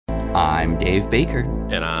I'm Dave Baker.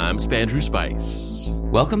 And I'm Spandrew Spice.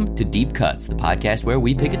 Welcome to Deep Cuts, the podcast where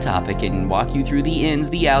we pick a topic and walk you through the ins,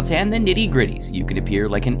 the outs, and the nitty-gritties. You can appear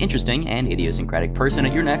like an interesting and idiosyncratic person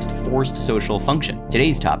at your next forced social function.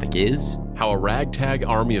 Today's topic is... how a ragtag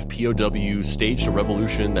army of POWs staged a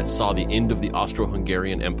revolution that saw the end of the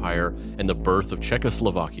Austro-Hungarian Empire and the birth of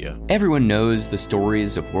Czechoslovakia. Everyone knows the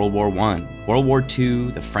stories of World War I, World War II,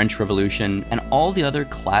 the French Revolution, and all the other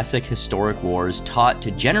classic historic wars taught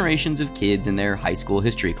to generations of kids in their high school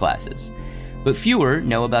history classes. But fewer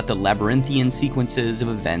know about the labyrinthian sequences of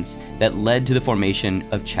events that led to the formation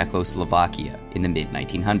of Czechoslovakia in the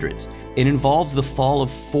mid-1900s. It involves the fall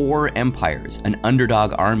of 4 empires, an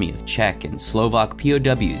underdog army of Czech and Slovak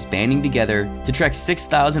POWs banding together to trek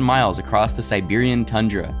 6,000 miles across the Siberian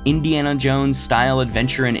tundra, Indiana Jones-style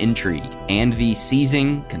adventure and intrigue, and the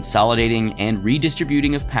seizing, consolidating, and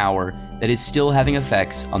redistributing of power that is still having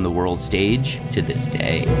effects on the world stage to this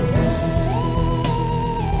day.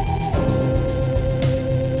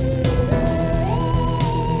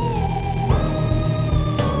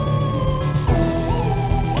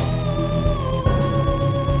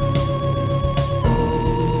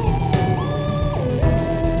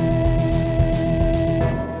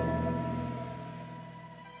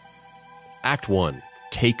 Act 1.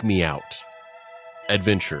 Take me out.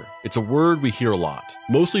 Adventure. It's a word we hear a lot,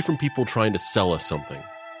 mostly from people trying to sell us something.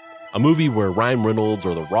 A movie where Ryan Reynolds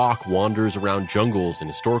or The Rock wanders around jungles and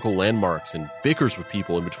historical landmarks and bickers with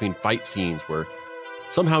people in between fight scenes where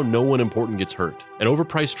somehow no one important gets hurt. An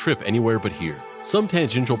overpriced trip anywhere but here. Some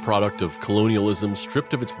tangential product of colonialism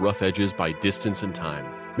stripped of its rough edges by distance and time.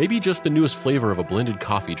 Maybe just the newest flavor of a blended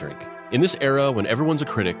coffee drink. In this era, when everyone's a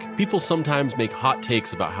critic, people sometimes make hot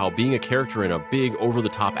takes about how being a character in a big,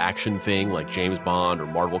 over-the-top action thing like James Bond or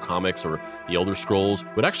Marvel Comics or The Elder Scrolls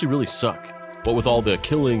would actually really suck. What with all the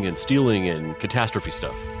killing and stealing and catastrophe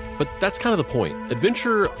stuff. But that's kind of the point.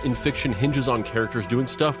 Adventure in fiction hinges on characters doing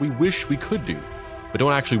stuff we wish we could do, but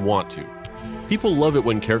don't actually want to. People love it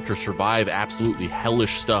when characters survive absolutely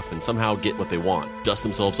hellish stuff and somehow get what they want, dust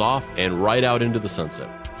themselves off, and ride out into the sunset.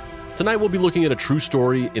 Tonight we'll be looking at a true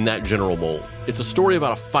story in that general mold. It's a story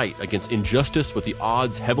about a fight against injustice with the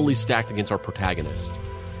odds heavily stacked against our protagonist,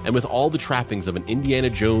 and with all the trappings of an Indiana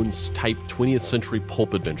Jones-type 20th century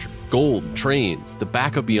pulp adventure. Gold, trains, the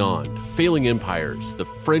back of beyond, failing empires, the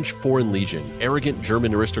French Foreign Legion, arrogant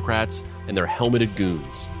German aristocrats, and their helmeted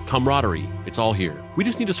goons. Camaraderie, it's all here. We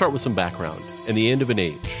just need to start with some background, and the end of an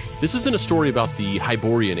age. This isn't a story about the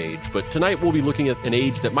Hyborian Age, but tonight we'll be looking at an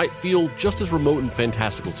age that might feel just as remote and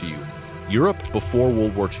fantastical to you. Europe before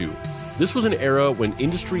World War II. This was an era when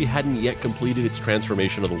industry hadn't yet completed its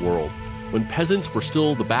transformation of the world, when peasants were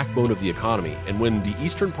still the backbone of the economy, and when the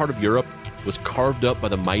eastern part of Europe was carved up by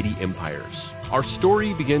the mighty empires. Our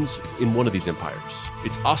story begins in one of these empires.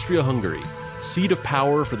 It's Austria-Hungary, seat of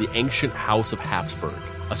power for the ancient House of Habsburg,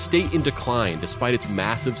 a state in decline despite its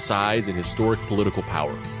massive size and historic political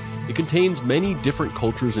power. It contains many different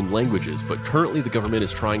cultures and languages, but currently the government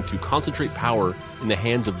is trying to concentrate power in the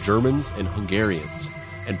hands of Germans and Hungarians,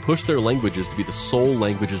 and push their languages to be the sole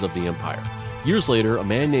languages of the empire. Years later, a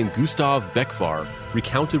man named Gustav Beckvar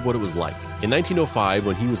recounted what it was like. In 1905,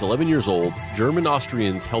 when he was 11 years old, German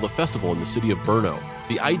Austrians held a festival in the city of Brno.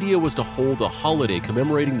 The idea was to hold a holiday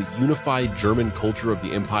commemorating the unified German culture of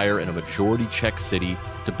the empire in a majority Czech city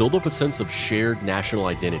to build up a sense of shared national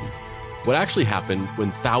identity. What actually happened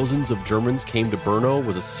when thousands of Germans came to Brno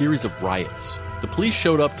was a series of riots. The police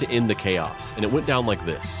showed up to end the chaos, and it went down like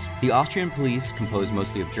this. The Austrian police, composed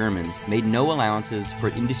mostly of Germans, made no allowances for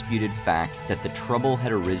indisputed fact that the trouble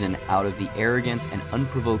had arisen out of the arrogance and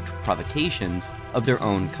unprovoked provocations of their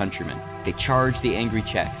own countrymen. They charged the angry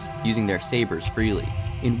Czechs, using their sabers freely.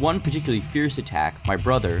 In one particularly fierce attack, my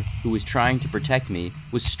brother, who was trying to protect me,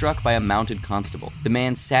 was struck by a mounted constable. The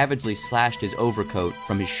man savagely slashed his overcoat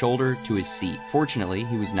from his shoulder to his seat. Fortunately,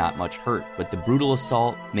 he was not much hurt, but the brutal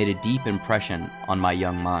assault made a deep impression on my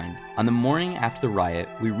young mind. On the morning after the riot,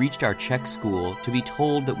 we reached our Czech school to be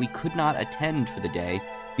told that we could not attend for the day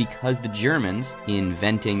because the Germans, in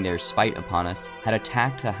venting their spite upon us, had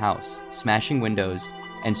attacked the house, smashing windows,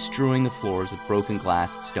 and strewing the floors with broken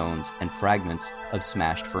glass, stones, and fragments of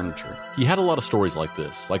smashed furniture. He had a lot of stories like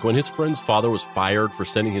this, like when his friend's father was fired for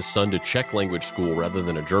sending his son to Czech language school rather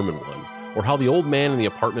than a German one, or how the old man in the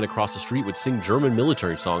apartment across the street would sing German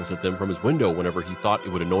military songs at them from his window whenever he thought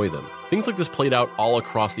it would annoy them. Things like this played out all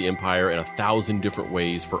across the empire in 1,000 different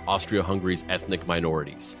ways for Austria-Hungary's ethnic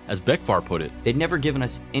minorities. As Beckvar put it, they'd never given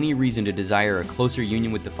us any reason to desire a closer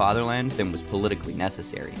union with the fatherland than was politically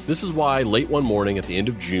necessary. This is why late one morning at the end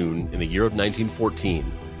of June in the year of 1914,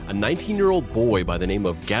 a 19-year-old boy by the name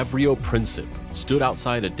of Gavrilo Princip stood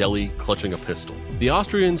outside a deli clutching a pistol. The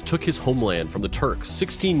Austrians took his homeland from the Turks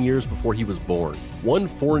 16 years before he was born, one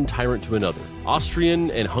foreign tyrant to another.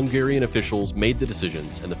 Austrian and Hungarian officials made the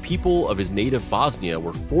decisions, and the people of his native Bosnia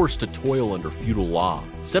were forced to toil under feudal law,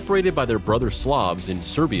 separated by their brother Slavs in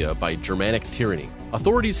Serbia by Germanic tyranny.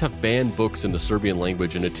 Authorities have banned books in the Serbian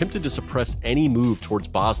language and attempted to suppress any move towards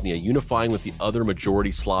Bosnia unifying with the other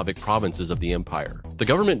majority Slavic provinces of the empire. The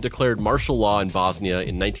government declared martial law in Bosnia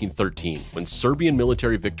in 1913, when Serbian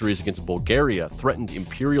military victories against Bulgaria threatened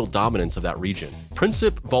imperial dominance of that region.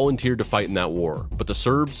 Princip volunteered to fight in that war, but the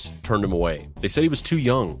Serbs turned him away. They said he was too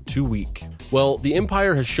young, too weak. Well, the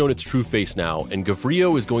empire has shown its true face now, and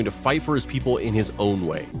Gavrilo is going to fight for his people in his own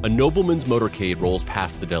way. A nobleman's motorcade rolls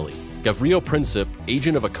past the deli. Gavrilo Princip,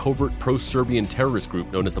 agent of a covert pro-Serbian terrorist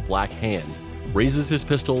group known as the Black Hand, raises his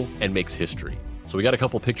pistol and makes history. So we got a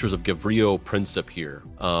couple pictures of Gavrilo Princip here.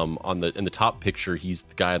 In the top picture, he's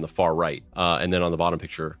the guy on the far right, and then on the bottom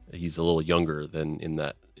picture, he's a little younger than in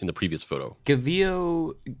the previous photo.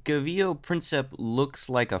 Gavrilo Princip looks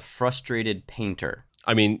like a frustrated painter.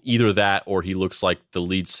 I mean, either that or he looks like the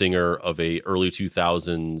lead singer of a early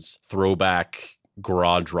 2000s throwback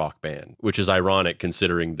garage rock band, which is ironic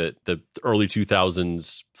considering that the early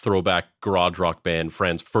 2000s throwback garage rock band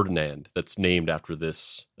Franz Ferdinand that's named after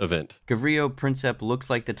this event. Gavrilo Princip looks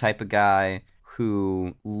like the type of guy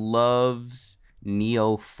who loves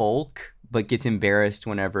neo-folk but gets embarrassed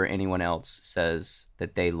whenever anyone else says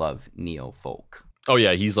that they love neo-folk. Oh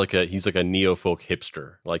yeah, he's like a neo-folk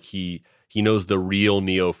hipster. Like he knows the real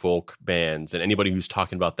neo-folk bands, and anybody who's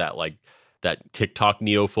talking about that like that TikTok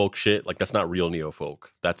neo-folk shit, like that's not real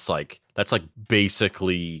neo-folk. That's like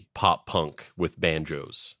basically pop punk with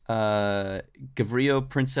banjos. Gavrilo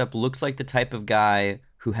Princip looks like the type of guy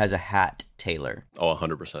who has a hat tailor. Oh,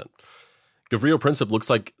 100%. Gavrilo Princip looks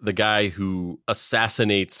like the guy who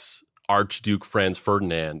assassinates Archduke Franz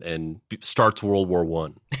Ferdinand and starts World War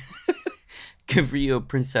I. Gavrilo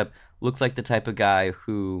Princip looks like the type of guy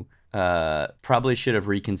who probably should have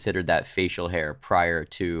reconsidered that facial hair prior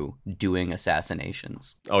to doing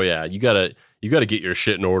assassinations. Oh yeah, you gotta get your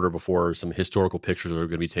shit in order before some historical pictures are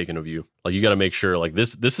gonna be taken of you. Like you gotta make sure like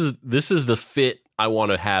this is the fit I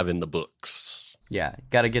want to have in the books. Yeah,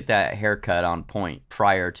 gotta get that haircut on point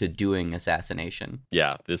prior to doing assassination.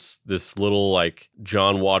 Yeah, this little like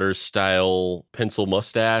John Waters style pencil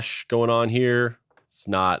mustache going on here. It's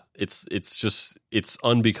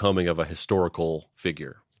unbecoming of a historical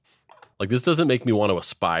figure. Like, this doesn't make me want to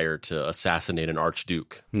aspire to assassinate an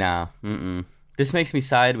archduke. Nah, This makes me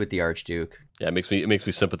side with the archduke. Yeah, it makes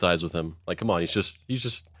me sympathize with him. Like, come on, he's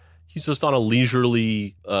just on a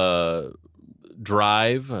leisurely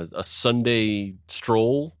drive, a Sunday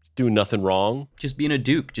stroll, doing nothing wrong. Just being a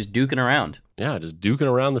duke, just duking around. Yeah, just duking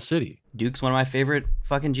around the city. Duke's one of my favorite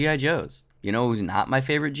fucking G.I. Joes. You know who's not my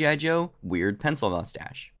favorite G.I. Joe? Weird pencil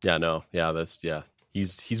mustache. Yeah, no, yeah,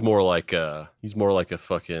 He's more like a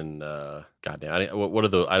fucking goddamn. I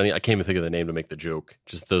can't even think of the name to make the joke.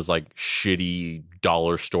 Just those like shitty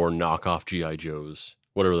dollar store knockoff GI Joes,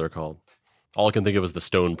 whatever they're called. All I can think of is the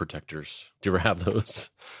Stone Protectors. Do you ever have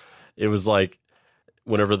those? It was like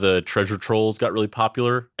whenever the Treasure Trolls got really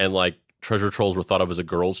popular, and like Treasure Trolls were thought of as a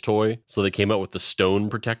girl's toy, so they came out with the Stone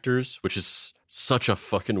Protectors, which is such a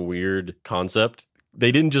fucking weird concept.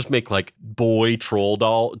 They didn't just make like boy troll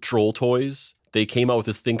toys. They came out with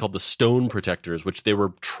this thing called the Stone Protectors, which they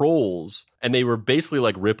were trolls, and they were basically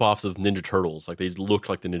like ripoffs of Ninja Turtles. Like they looked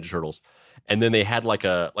like the Ninja Turtles. And then they had like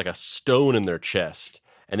a stone in their chest.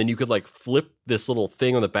 And then you could like flip this little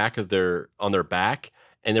thing on the back of their back,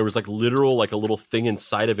 and there was like literal like a little thing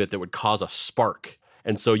inside of it that would cause a spark.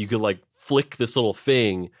 And so you could like flick this little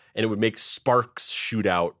thing and it would make sparks shoot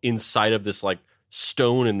out inside of this like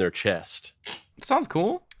stone in their chest. Sounds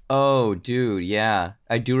cool. Oh, dude, yeah.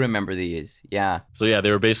 I do remember these. Yeah. So yeah,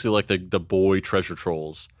 they were basically like the boy Treasure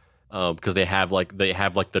Trolls, because they have like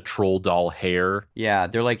the troll doll hair. Yeah,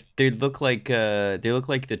 they look like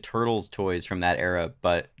the Turtles toys from that era,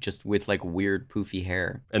 but just with like weird poofy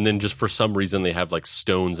hair. And then just for some reason they have like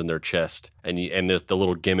stones in their chest, and the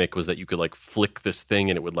little gimmick was that you could like flick this thing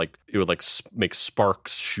and it would make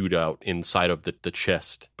sparks shoot out inside of the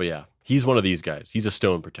chest. But yeah. He's one of these guys. He's a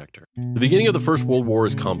stone protector. The beginning of the First World War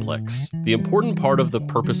is complex. The important part of the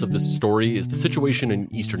purpose of this story is the situation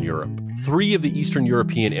in Eastern Europe. 3 of the Eastern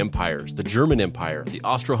European empires, the German Empire, the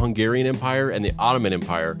Austro-Hungarian Empire, and the Ottoman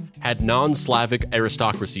Empire, had non-Slavic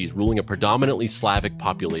aristocracies ruling a predominantly Slavic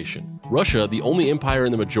population. Russia, the only empire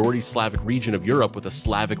in the majority Slavic region of Europe with a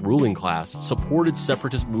Slavic ruling class, supported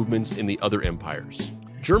separatist movements in the other empires.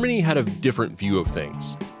 Germany had a different view of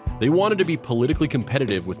things. They wanted to be politically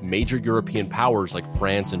competitive with major European powers like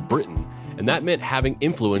France and Britain, and that meant having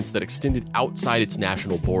influence that extended outside its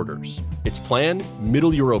national borders. Its plan?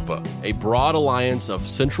 Middle Europa, a broad alliance of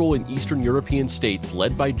Central and Eastern European states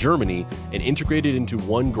led by Germany and integrated into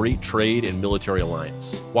one great trade and military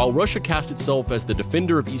alliance. While Russia cast itself as the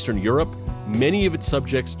defender of Eastern Europe, many of its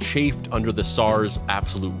subjects chafed under the Tsar's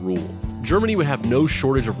absolute rule. Germany would have no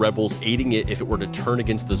shortage of rebels aiding it if it were to turn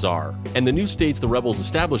against the Tsar, and the new states the rebels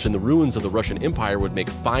established in the ruins of the Russian Empire would make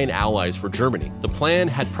fine allies for Germany. The plan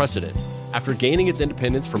had precedent. After gaining its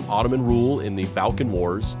independence from Ottoman rule in the Balkan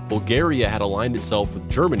Wars, Bulgaria had aligned itself with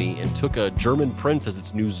Germany and took a German prince as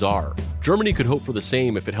its new Tsar. Germany could hope for the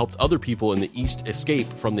same if it helped other people in the East escape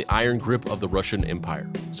from the iron grip of the Russian Empire.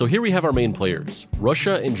 So here we have our main players,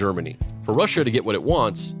 Russia and Germany. For Russia to get what it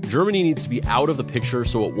wants, Germany needs to be out of the picture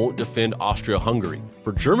so it won't defend Austria-Hungary.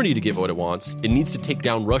 For Germany to get what it wants, it needs to take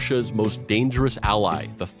down Russia's most dangerous ally,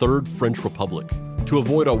 the Third French Republic. To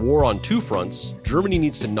avoid a war on two fronts, Germany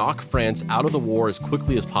needs to knock France out of the war as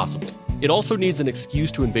quickly as possible. It also needs an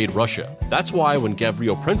excuse to invade Russia. That's why when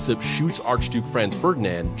Gavrilo Princip shoots Archduke Franz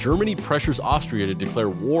Ferdinand, Germany pressures Austria to declare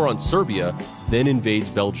war on Serbia, then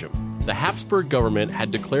invades Belgium. The Habsburg government had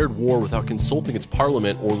declared war without consulting its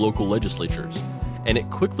parliament or local legislatures, and it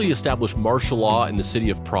quickly established martial law in the city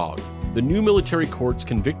of Prague. The new military courts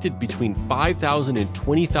convicted between 5,000 and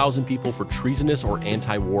 20,000 people for treasonous or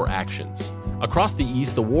anti-war actions. Across the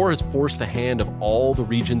East, the war has forced the hand of all the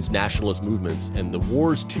region's nationalist movements, and the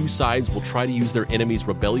war's two sides will try to use their enemies'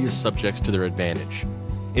 rebellious subjects to their advantage.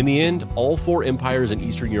 In the end, all four empires in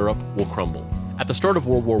Eastern Europe will crumble. At the start of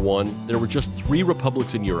World War I, there were just 3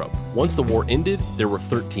 republics in Europe. Once the war ended, there were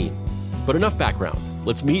 13. But enough background.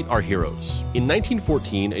 Let's meet our heroes. In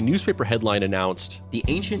 1914, a newspaper headline announced, "The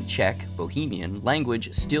ancient Czech, Bohemian,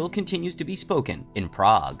 language still continues to be spoken in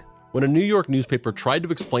Prague." When a New York newspaper tried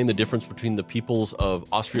to explain the difference between the peoples of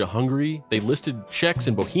Austria-Hungary, they listed Czechs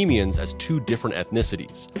and Bohemians as 2 different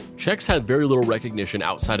ethnicities. Czechs had very little recognition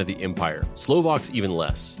outside of the empire, Slovaks even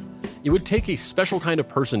less. It would take a special kind of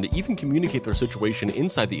person to even communicate their situation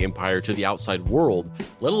inside the empire to the outside world,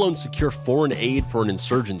 let alone secure foreign aid for an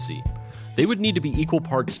insurgency. They would need to be equal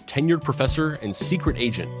parts tenured professor and secret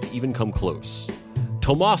agent to even come close.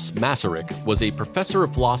 Tomas Masaryk was a professor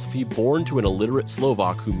of philosophy born to an illiterate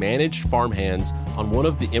Slovak who managed farmhands on one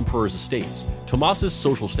of the emperor's estates. Tomas's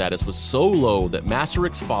social status was so low that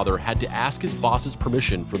Masaryk's father had to ask his boss's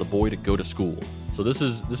permission for the boy to go to school. So this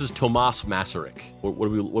is Tomas Masaryk. What are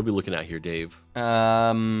we looking at here, Dave?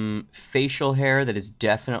 Facial hair that is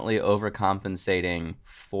definitely overcompensating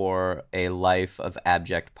for a life of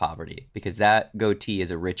abject poverty, because that goatee is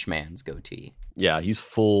a rich man's goatee. Yeah, he's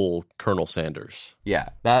full Colonel Sanders. Yeah,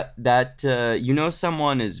 that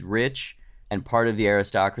someone is rich and part of the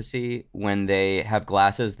aristocracy when they have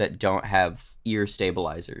glasses that don't have ear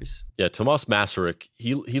stabilizers. Yeah, Tomas Masaryk,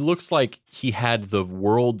 he looks like he had the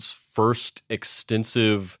world's first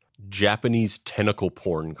extensive Japanese tentacle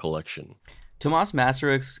porn collection. Tomas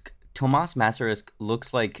Masaryk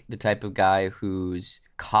looks like the type of guy who's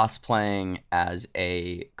cosplaying as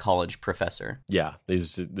a college professor. Yeah,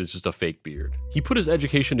 there's just a fake beard. He put his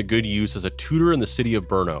education to good use as a tutor in the city of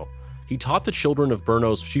Brno. He taught the children of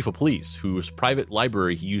Brno's chief of police, whose private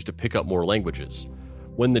library he used to pick up more languages.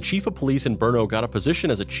 When the chief of police in Brno got a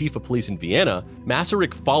position as a chief of police in Vienna,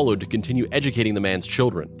 Masaryk followed to continue educating the man's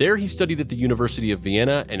children. There he studied at the University of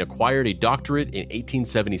Vienna and acquired a doctorate in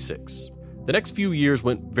 1876. The next few years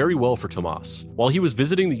went very well for Tomas. While he was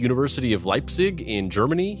visiting the University of Leipzig in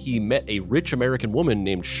Germany, he met a rich American woman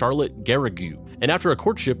named Charlotte Garrigou, and after a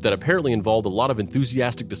courtship that apparently involved a lot of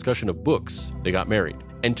enthusiastic discussion of books, they got married,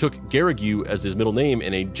 and took Garrigou as his middle name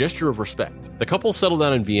in a gesture of respect. The couple settled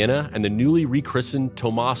down in Vienna, and the newly rechristened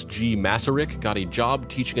Tomas G. Masaryk got a job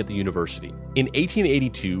teaching at the university. In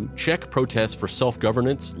 1882, Czech protests for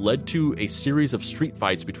self-governance led to a series of street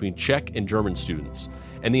fights between Czech and German students,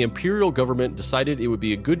 and the imperial government decided it would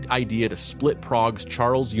be a good idea to split Prague's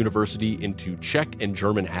Charles University into Czech and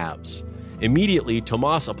German halves. Immediately,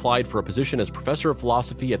 Tomas applied for a position as professor of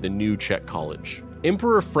philosophy at the new Czech college.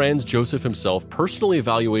 Emperor Franz Joseph himself personally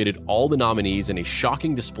evaluated all the nominees in a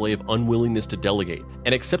shocking display of unwillingness to delegate,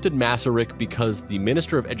 and accepted Masaryk because the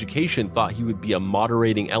Minister of Education thought he would be a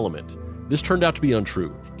moderating element. This turned out to be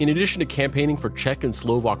untrue. In addition to campaigning for Czech and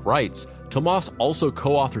Slovak rights, Tomas also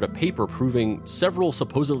co-authored a paper proving several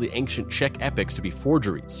supposedly ancient Czech epics to be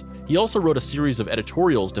forgeries. He also wrote a series of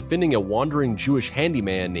editorials defending a wandering Jewish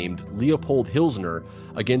handyman named Leopold Hilsner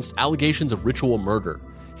against allegations of ritual murder.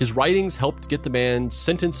 His writings helped get the man's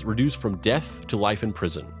sentence reduced from death to life in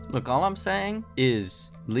prison. Look, all I'm saying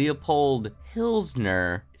is Leopold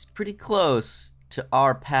Hilsner is pretty close to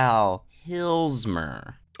our pal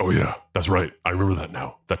Hilsmer. Oh yeah, that's right. I remember that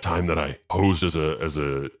now. That time that I posed as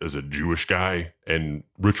a Jewish guy and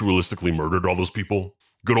ritualistically murdered all those people.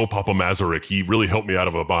 Good old Papa Masaryk, he really helped me out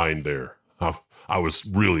of a bind there. I was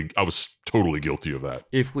totally guilty of that.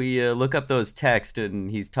 If we look up those texts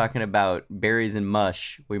and he's talking about berries and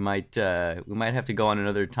mush, we might have to go on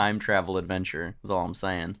another time travel adventure. Is all I'm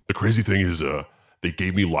saying. The crazy thing is, they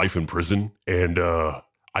gave me life in prison, and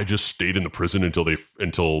I just stayed in the prison until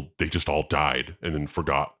they just all died, and then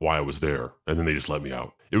forgot why I was there, and then they just let me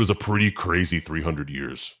out. It was a pretty crazy 300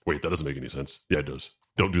 years. Wait, that doesn't make any sense. Yeah, it does.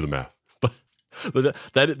 Don't do the math. But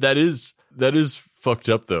that is fucked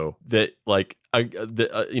up though. That like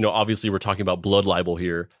obviously we're talking about blood libel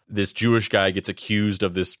here. This Jewish guy gets accused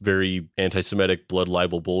of this very anti-Semitic blood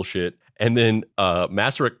libel bullshit, and then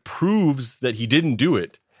Masaryk proves that he didn't do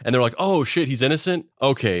it. And they're like, oh shit, he's innocent?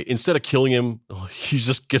 Okay, instead of killing him, he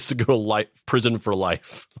just gets to go to prison for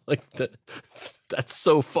life. Like that's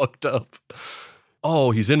so fucked up.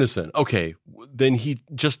 Oh, he's innocent. Okay, then he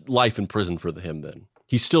just life in prison for him then.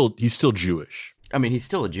 He's still Jewish. I mean, he's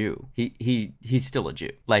still a Jew. He's still a Jew.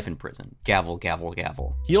 Life in prison. Gavel, gavel,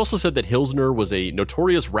 gavel. He also said that Hilsner was a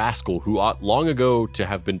notorious rascal who ought long ago to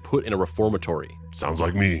have been put in a reformatory. Sounds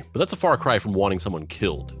like me. But that's a far cry from wanting someone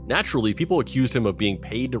killed. Naturally, people accused him of being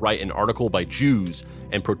paid to write an article by Jews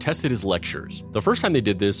and protested his lectures. The first time they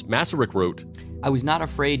did this, Masaryk wrote, I was not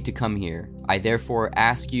afraid to come here. I therefore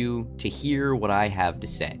ask you to hear what I have to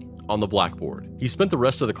say. On the blackboard. He spent the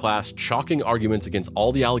rest of the class chalking arguments against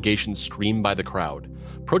all the allegations screamed by the crowd.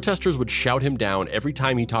 Protesters would shout him down every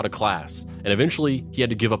time he taught a class, and eventually he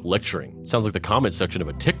had to give up lecturing. Sounds like the comment section of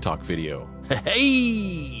a TikTok video.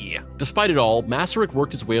 Hey! Despite it all, Masaryk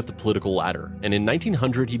worked his way up the political ladder, and in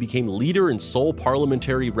 1900 he became leader and sole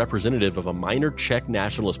parliamentary representative of a minor Czech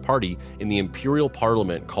nationalist party in the imperial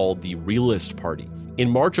parliament called the Realist Party. In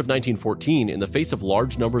March of 1914, in the face of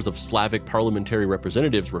large numbers of Slavic parliamentary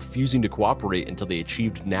representatives refusing to cooperate until they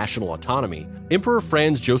achieved national autonomy, Emperor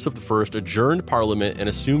Franz Joseph I adjourned parliament and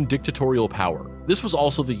assumed dictatorial power. This was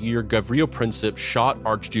also the year Gavrilo Princip shot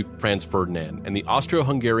Archduke Franz Ferdinand, and the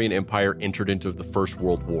Austro-Hungarian Empire entered into the First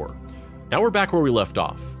World War. Now we're back where we left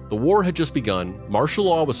off. The war had just begun, martial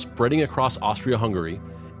law was spreading across Austria-Hungary,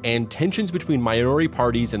 and tensions between minority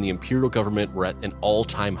parties and the imperial government were at an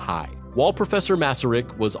all-time high. While Professor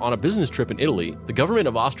Masaryk was on a business trip in Italy, the government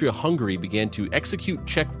of Austria-Hungary began to execute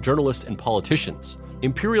Czech journalists and politicians.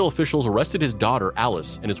 Imperial officials arrested his daughter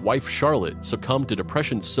Alice, and his wife Charlotte succumbed to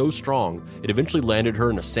depression so strong it eventually landed her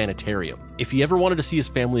in a sanitarium. If he ever wanted to see his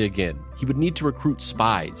family again, he would need to recruit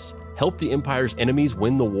spies, help the empire's enemies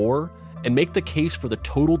win the war, and make the case for the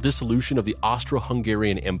total dissolution of the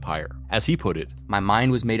Austro-Hungarian Empire. As he put it, my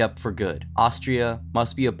mind was made up for good. Austria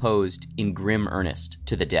must be opposed in grim earnest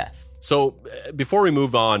to the death. So before we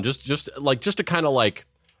move on, just to kind of like,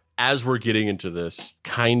 as we're getting into this,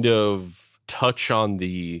 kind of touch on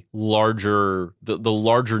the larger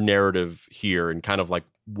narrative here and kind of like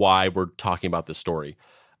why we're talking about this story.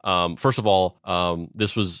 First of all,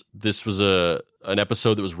 this was an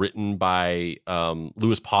episode that was written by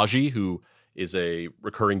Louis Paggi, who is a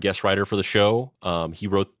recurring guest writer for the show. He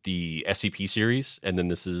wrote the SCP series, and then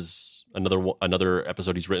this is another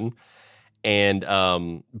episode he's written. And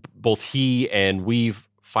both he and we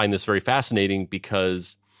find this very fascinating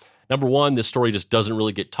because, number one, this story just doesn't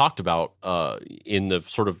really get talked about in the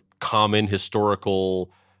sort of common historical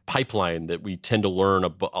pipeline that we tend to learn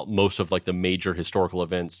about most of like the major historical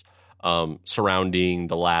events surrounding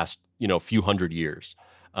the last few hundred years.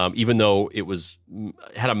 Even though it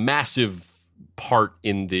had a massive part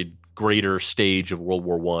in the greater stage of World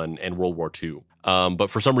War I and World War II. But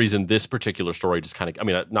for some reason, this particular story just kind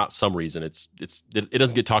of, not some reason, it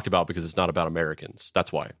doesn't get talked about because it's not about Americans.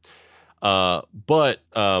 That's why. But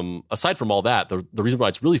aside from all that, the reason why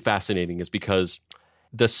it's really fascinating is because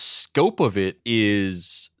the scope of it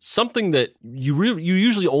is something that you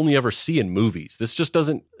usually only ever see in movies. This just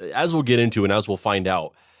doesn't, as we'll get into and as we'll find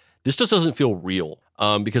out, this just doesn't feel real.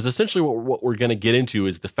 Because essentially what we're going to get into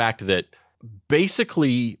is the fact that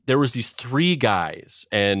basically there was these three guys,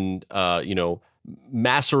 and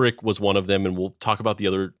Masaryk was one of them, and we'll talk about the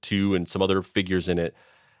other two and some other figures in it,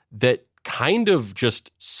 that kind of just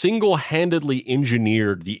single-handedly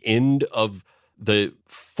engineered the end of the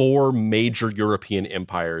four major European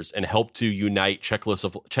empires and helped to unite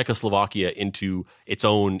Czechoslovakia into its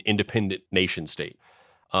own independent nation state.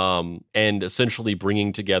 And essentially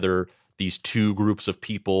bringing together these two groups of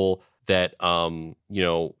people that,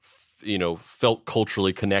 felt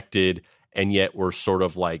culturally connected and yet were sort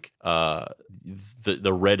of like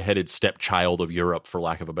the redheaded stepchild of Europe, for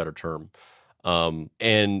lack of a better term.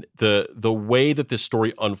 And the way that this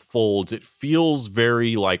story unfolds, it feels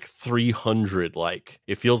very like 300. Like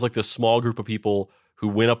it feels like this small group of people who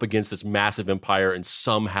went up against this massive empire and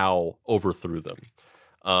somehow overthrew them.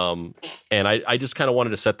 And I just kind of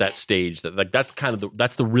wanted to set that stage that like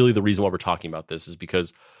that's really the reason why we're talking about this, is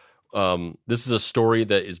because this is a story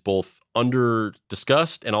that is both under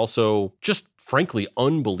discussed and also just frankly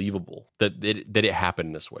unbelievable that it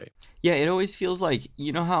happened this way. Yeah, it always feels like,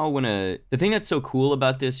 you know how when the thing that's so cool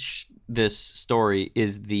about this story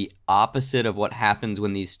is the opposite of what happens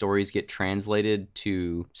when these stories get translated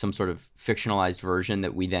to some sort of fictionalized version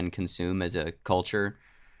that we then consume as a culture.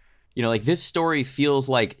 You know, like this story feels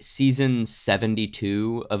like season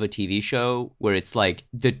 72 of a TV show where it's like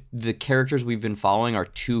the characters we've been following are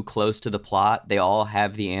too close to the plot. They all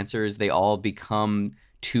have the answers. They all become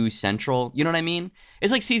too central. You know what I mean?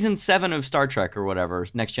 It's like season 7 of Star Trek or whatever,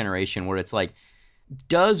 Next Generation, where it's like,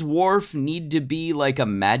 does Worf need to be like a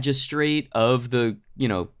magistrate of the, you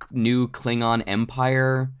know, new Klingon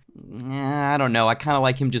Empire? I don't know. I kind of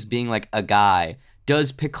like him just being like a guy.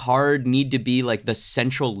 Does Picard need to be like the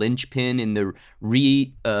central linchpin in the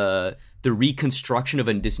reconstruction of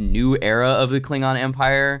this new era of the Klingon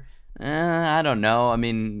Empire? I don't know. I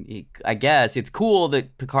mean, I guess it's cool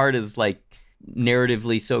that Picard is like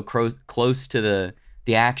narratively so close to the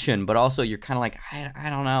action, but also you're kind of like, I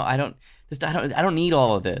don't know. I don't need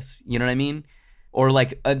all of this. You know what I mean? Or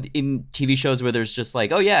like in TV shows where there's just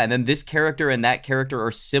like, oh yeah, and then this character and that character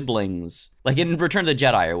are siblings. Like in Return of the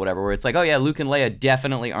Jedi or whatever, where it's like, oh yeah, Luke and Leia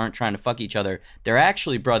definitely aren't trying to fuck each other. They're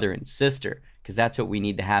actually brother and sister, because that's what we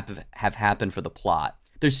need to have happen for the plot.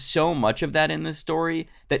 There's so much of that in this story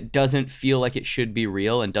that doesn't feel like it should be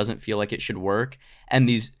real and doesn't feel like it should work. And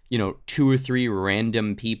these, you know, 2 or 3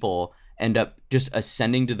 random people end up just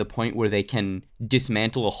ascending to the point where they can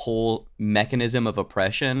dismantle a whole mechanism of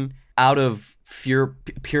oppression out of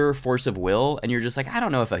pure force of will. And you're just like, I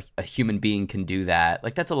don't know if a human being can do that.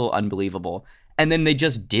 Like, that's a little unbelievable. And then they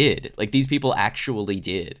just did. Like, these people actually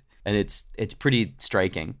did. And it's pretty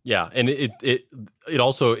striking. Yeah, and it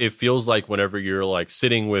also, it feels like whenever you're like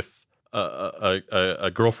sitting with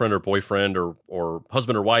a girlfriend or boyfriend or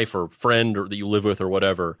husband or wife or friend or that you live with or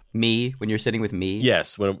whatever. Me, when you're sitting with me.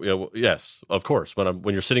 Yes, yes, of course.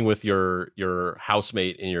 When you're sitting with your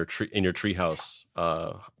housemate in your treehouse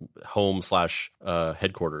home /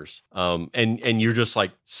 headquarters, and you're just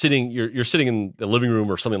like sitting, you're sitting in the living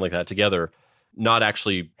room or something like that together, not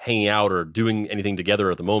actually hanging out or doing anything together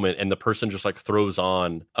at the moment, and the person just like throws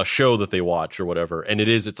on a show that they watch or whatever, and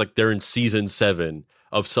it's like they're in season 7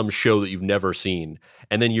 of some show that you've never seen,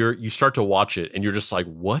 and then you start to watch it and you're just like,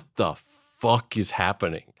 what the fuck is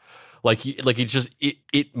happening? Like it's just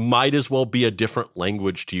it might as well be a different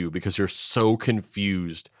language to you because you're so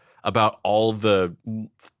confused about all the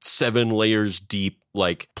 7 layers deep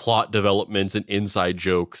like plot developments and inside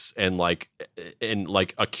jokes and like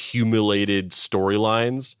accumulated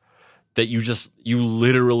storylines that you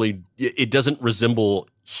literally, it doesn't resemble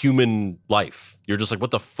human life. You're just like,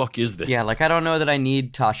 what the fuck is this? Yeah, like I don't know that I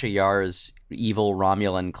need Tasha Yar's evil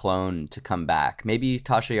Romulan clone to come back. Maybe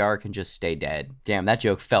Tasha Yar can just stay dead. Damn, that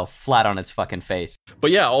joke fell flat on its fucking face.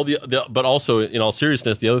 But yeah, but also in all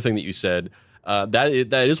seriousness, the other thing that you said, that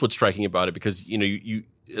is what's striking about it, because you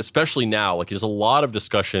especially now, like there's a lot of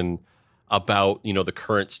discussion about the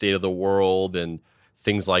current state of the world and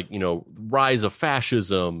things like rise of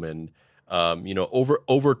fascism and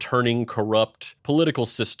overturning corrupt political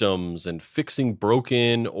systems and fixing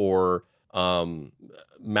broken or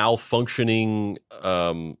malfunctioning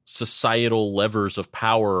societal levers of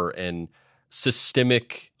power and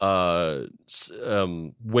systemic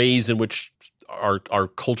ways in which our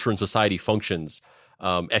culture and society functions,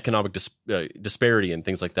 economic disparity and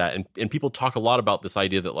things like that. And people talk a lot about this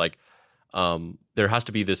idea that like there has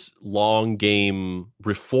to be this long game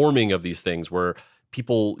reforming of these things where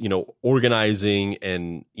people, organizing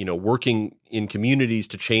and, working in communities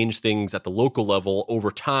to change things at the local level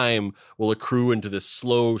over time will accrue into this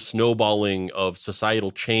slow snowballing of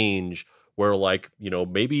societal change where like,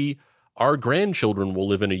 maybe our grandchildren will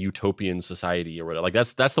live in a utopian society or whatever. Like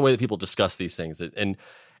that's the way that people discuss these things.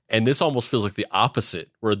 And this almost feels like the opposite,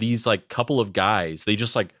 where these like couple of guys, they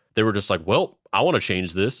were just like, well, I want to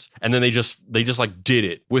change this. And then they just like did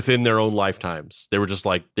it within their own lifetimes. They were just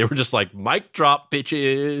like, mic drop,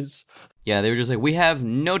 bitches. Yeah, they were just like, we have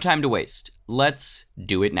no time to waste. Let's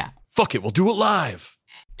do it now. Fuck it, we'll do it live.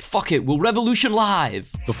 Fuck it, we'll revolution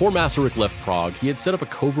live. Before Masaryk left Prague, he had set up a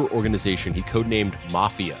covert organization he codenamed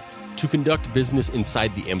Mafia to conduct business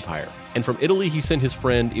inside the empire. And from Italy, he sent his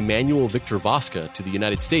friend Emanuel Victor Vasca to the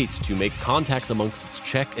United States to make contacts amongst its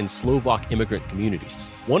Czech and Slovak immigrant communities.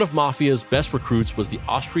 One of Mafia's best recruits was the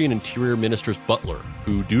Austrian Interior Minister's butler,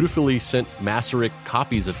 who dutifully sent Masaryk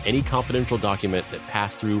copies of any confidential document that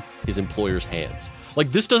passed through his employer's hands.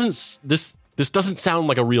 Like, this doesn't sound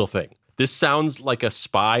like a real thing. This sounds like a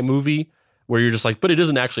spy movie where you're just like, but it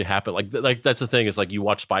doesn't actually happen. Like that's the thing. It's like you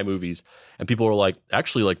watch spy movies and people are like,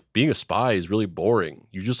 actually, like being a spy is really boring.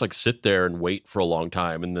 You just like sit there and wait for a long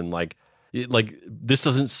time, and then this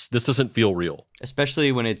doesn't feel real.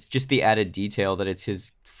 Especially when it's just the added detail that it's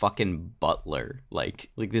his fucking butler, like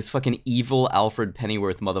this fucking evil Alfred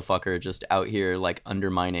Pennyworth motherfucker just out here like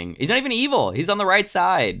undermining. He's not even evil. He's on the right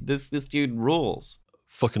side. This dude rules.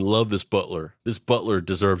 Fucking love this butler. This butler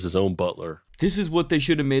deserves his own butler. This is what they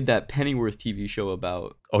should have made that Pennyworth TV show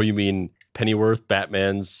about. Oh, you mean Pennyworth,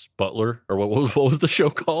 Batman's butler? Or what was the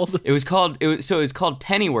show called? It was called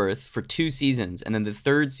Pennyworth for 2 seasons, and then the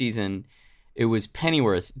 3rd season, it was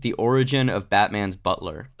Pennyworth, the origin of Batman's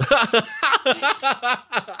butler.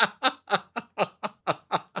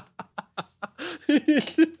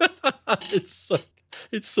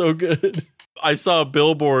 It's so good. I saw a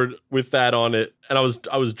billboard with that on it, and I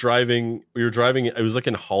was driving. We were driving. It was like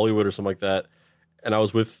in Hollywood or something like that, and I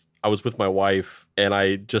was with my wife, and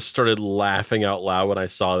I just started laughing out loud when I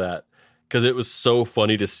saw that because it was so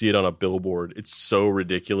funny to see it on a billboard. It's so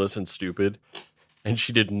ridiculous and stupid, and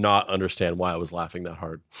she did not understand why I was laughing that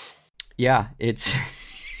hard. Yeah, it's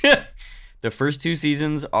the first 2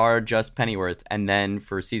 seasons are just Pennyworth, and then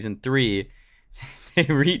for season 3, they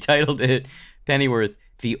retitled it Pennyworth: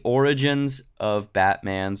 The Origins of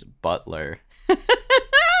Batman's Butler.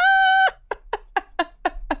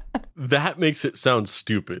 That makes it sound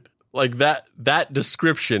stupid. Like that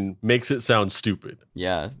description makes it sound stupid.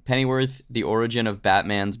 Yeah, Pennyworth, the origin of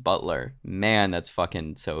Batman's butler. Man, that's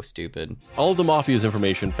fucking so stupid. All of the Mafia's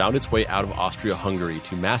information found its way out of Austria-Hungary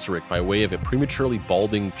to Masaryk by way of a prematurely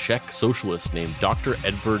balding Czech socialist named Dr.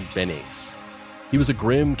 Edvard Benes. He was a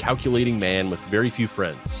grim, calculating man with very few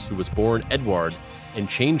friends, who was born Edward and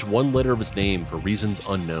changed one letter of his name for reasons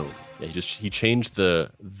unknown. He changed the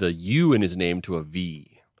U in his name to a V.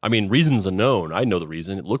 I mean, reasons unknown. I know the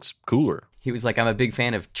reason. It looks cooler. He was like, I'm a big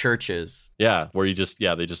fan of churches. Yeah, where they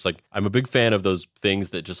just like, I'm a big fan of those things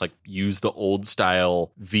that just like use the old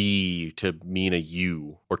style V to mean a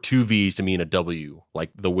U, or 2 Vs to mean a W, like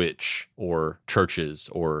The Witch or churches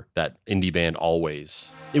or that indie band Always.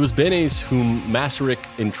 It was Benes whom Masaryk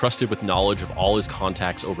entrusted with knowledge of all his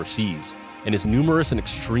contacts overseas and his numerous and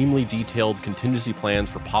extremely detailed contingency plans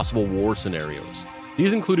for possible war scenarios.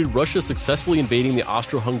 These included Russia successfully invading the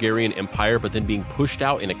Austro-Hungarian Empire but then being pushed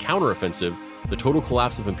out in a counteroffensive, the total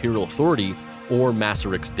collapse of imperial authority, or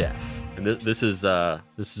Masaryk's death. And this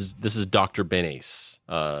is Dr. Benes,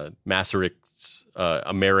 Masaryk's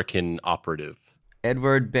American operative.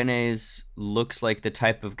 Edvard Benes looks like the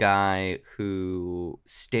type of guy who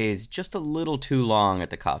stays just a little too long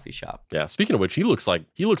at the coffee shop. Yeah, speaking of which, he looks like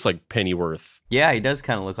Pennyworth. Yeah, he does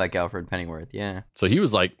kind of look like Alfred Pennyworth, yeah. So he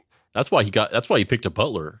was like, that's why he picked a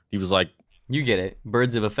butler. He was like, you get it.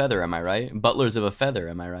 Birds of a feather, am I right? Butlers of a feather,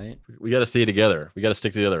 am I right? We got to stay together. We got to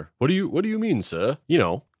stick together. What do you mean, sir? You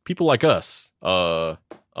know, people like us.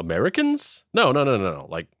 Americans? No.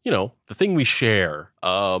 Like, you know, the thing we share.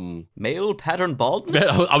 Male pattern baldness?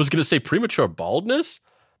 I was going to say premature baldness?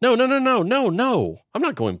 No. I'm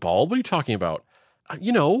not going bald. What are you talking about?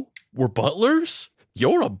 You know, we're butlers?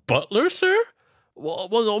 You're a butler, sir?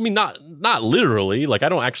 Well, I mean, not literally. Like, I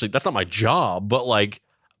don't actually, that's not my job, but like,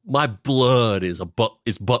 my blood is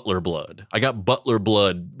butler blood. I got butler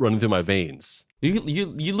blood running through my veins.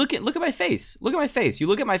 You look at my face. Look at my face. You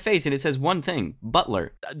look at my face and it says one thing: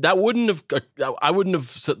 butler. I wouldn't have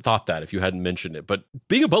thought that if you hadn't mentioned it. But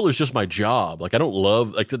being a butler is just my job. Like, I don't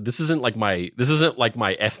love, like, this isn't like my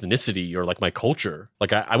ethnicity or like my culture.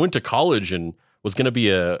 Like, I went to college and was going to be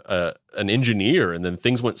an engineer, and then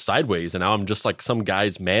things went sideways, and now I'm just like some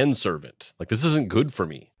guy's manservant. Like, this isn't good for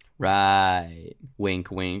me. Right. Wink,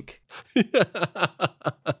 wink.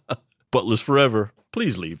 Butlers forever.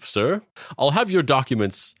 Please leave, sir. I'll have your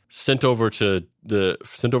documents sent over to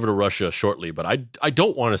Russia shortly, but I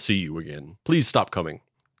don't want to see you again. Please stop coming.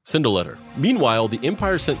 Send a letter. Meanwhile, the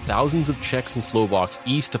Empire sent thousands of Czechs and Slovaks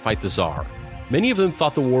east to fight the Tsar. Many of them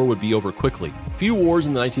thought the war would be over quickly. Few wars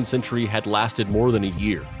in the 19th century had lasted more than a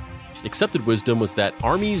year. Accepted wisdom was that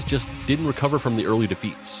armies just didn't recover from the early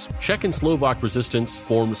defeats. Czech and Slovak resistance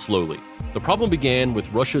formed slowly. The problem began with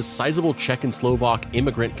Russia's sizable Czech and Slovak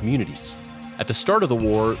immigrant communities. At the start of the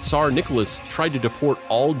war, Tsar Nicholas tried to deport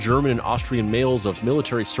all German and Austrian males of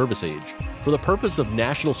military service age for the purpose of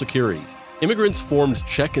national security, Immigrants formed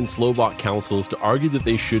Czech and Slovak councils to argue that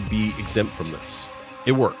they should be exempt from this.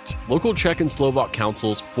 It worked. Local Czech and Slovak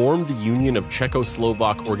councils formed the Union of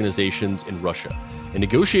Czechoslovak Organizations in Russia and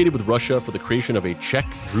negotiated with Russia for the creation of a Czech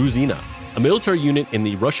Druzina, a military unit in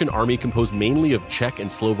the Russian army composed mainly of Czech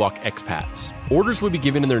and Slovak expats. Orders would be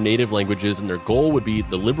given in their native languages, and their goal would be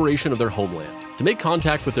the liberation of their homeland. To make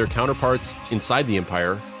contact with their counterparts inside the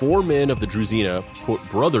empire, 4 men of the Druzina, quote,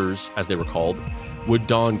 brothers as they were called, would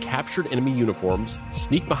don captured enemy uniforms,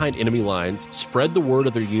 sneak behind enemy lines, spread the word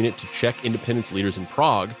of their unit to Czech independence leaders in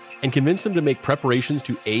Prague, and convince them to make preparations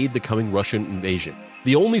to aid the coming Russian invasion.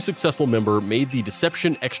 The only successful member made the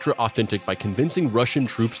deception extra authentic by convincing Russian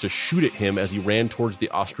troops to shoot at him as he ran towards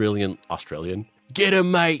the Australian? Get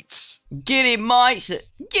him, mates! Get him, mates!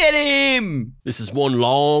 Get him! This is one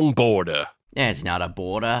long border. That's not a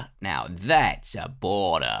border. Now that's a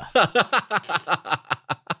border.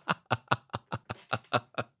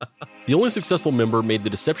 The only successful member made the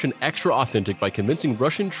deception extra authentic by convincing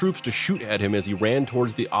Russian troops to shoot at him as he ran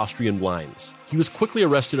towards the Austrian lines. He was quickly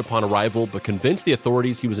arrested upon arrival, but convinced the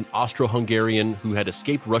authorities he was an Austro-Hungarian who had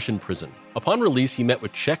escaped Russian prison. Upon release, he met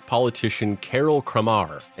with Czech politician Karel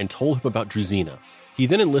Kramar and told him about Druzina. He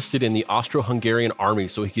then enlisted in the Austro-Hungarian army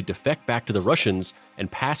so he could defect back to the Russians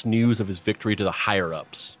and pass news of his victory to the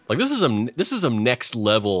higher-ups. Like, this is a next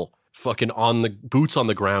level fucking on the boots on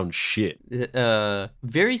the ground shit.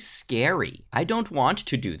 Very scary. I don't want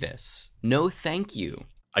to do this. No, thank you.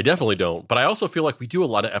 I definitely don't. But I also feel like we do a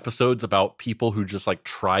lot of episodes about people who just like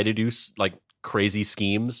try to do like crazy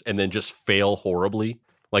schemes and then just fail horribly.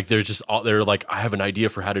 Like they're like, I have an idea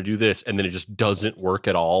for how to do this, and then it just doesn't work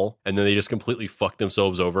at all, and then they just completely fuck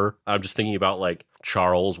themselves over. I'm just thinking about like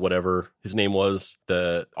Charles, whatever his name was,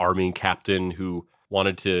 the army captain who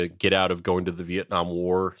wanted to get out of going to the Vietnam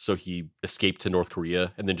War, so he escaped to North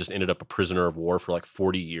Korea and then just ended up a prisoner of war for like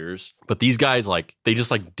 40 years. But these guys, like, they just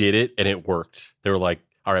like did it and it worked. They were like,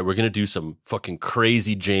 all right, we're going to do some fucking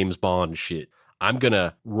crazy James Bond shit. I'm going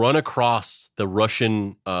to run across the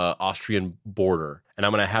Russian-Austrian border, and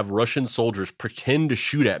I'm going to have Russian soldiers pretend to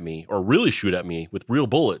shoot at me, or really shoot at me with real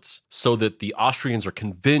bullets, so that the Austrians are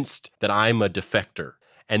convinced that I'm a defector.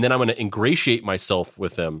 And then I'm going to ingratiate myself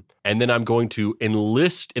with them, and then I'm going to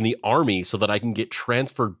enlist in the army so that I can get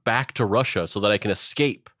transferred back to Russia so that I can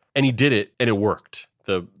escape. And he did it, and it worked.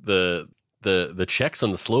 The Czechs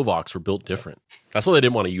and the Slovaks were built different. That's why they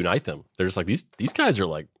didn't want to unite them. They're just like, these guys are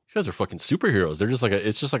fucking superheroes. They're just like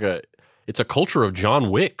it's a culture of John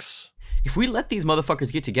Wicks. If we let these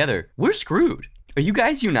motherfuckers get together, we're screwed. Are you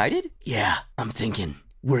guys united? Yeah, I'm thinking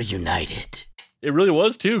we're united. It really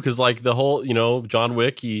was too, because like the whole, John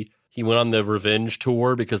Wick, he went on the revenge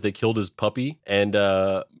tour because they killed his puppy, and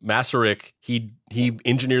Masaryk, he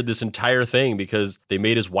engineered this entire thing because they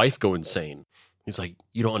made his wife go insane. He's like,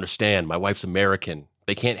 you don't understand, my wife's American.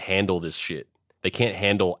 They can't handle this shit. They can't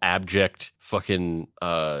handle abject fucking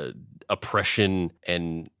oppression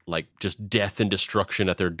and like just death and destruction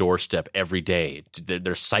at their doorstep every day.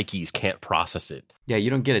 Their psyches can't process it. Yeah, you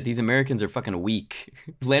don't get it. These Americans are fucking weak.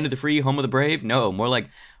 Land of the free, home of the brave? No, more like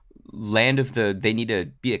land of the, they need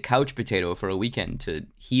to be a couch potato for a weekend to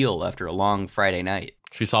heal after a long Friday night.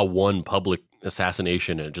 She saw one public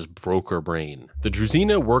assassination and it just broke her brain. The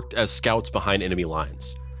Druzina worked as scouts behind enemy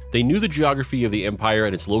lines. They knew the geography of the empire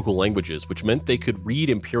and its local languages, which meant they could read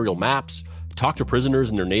imperial maps, talk to prisoners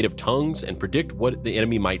in their native tongues, and predict what the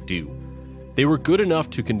enemy might do. They were good enough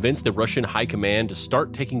to convince the Russian high command to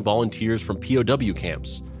start taking volunteers from POW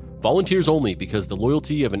camps. Volunteers only, because the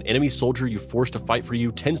loyalty of an enemy soldier you force to fight for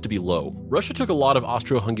you tends to be low. Russia took a lot of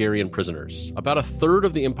Austro-Hungarian prisoners. About a third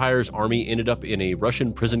of the empire's army ended up in a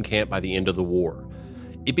Russian prison camp by the end of the war.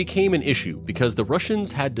 It became an issue because the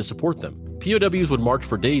Russians had to support them. POWs would march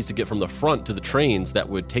for days to get from the front to the trains that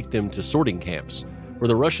would take them to sorting camps, where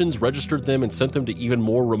the Russians registered them and sent them to even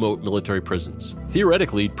more remote military prisons.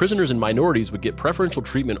 Theoretically, prisoners and minorities would get preferential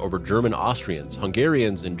treatment over German Austrians,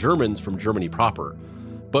 Hungarians, and Germans from Germany proper.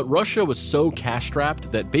 But Russia was so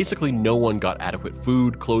cash-strapped that basically no one got adequate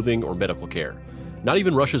food, clothing, or medical care. Not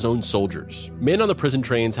even Russia's own soldiers. Men on the prison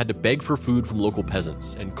trains had to beg for food from local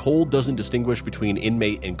peasants, and cold doesn't distinguish between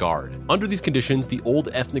inmate and guard. Under these conditions, the old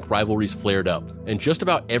ethnic rivalries flared up, and just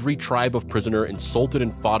about every tribe of prisoner insulted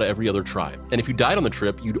and fought every other tribe. And if you died on the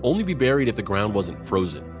trip, you'd only be buried if the ground wasn't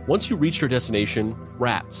frozen. Once you reached your destination,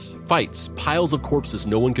 rats, fights, piles of corpses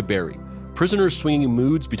no one could bury, prisoners swinging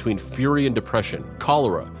moods between fury and depression,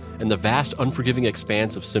 cholera, and the vast unforgiving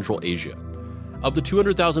expanse of Central Asia. Of the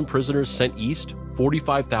 200,000 prisoners sent east,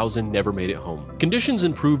 45,000 never made it home. Conditions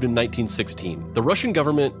improved in 1916. The Russian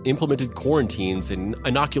government implemented quarantines and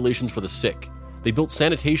inoculations for the sick. They built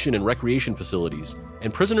sanitation and recreation facilities,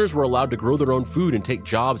 and prisoners were allowed to grow their own food and take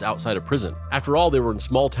jobs outside of prison. After all, they were in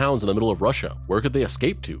small towns in the middle of Russia. Where could they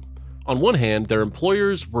escape to? On one hand, their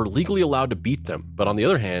employers were legally allowed to beat them, but on the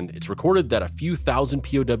other hand, it's recorded that a few thousand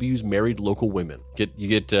POWs married local women.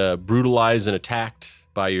 You get brutalized and attacked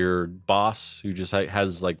by your boss who just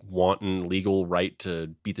has like wanton legal right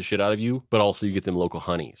to beat the shit out of you, but also you get them local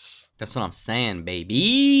honeys. That's what I'm saying,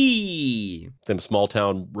 baby. Them small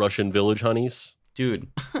town Russian village honeys. Dude,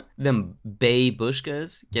 them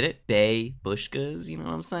babushkas, get it? Babushkas, you know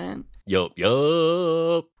what I'm saying? Yup.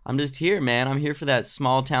 I'm just here, man. I'm here for that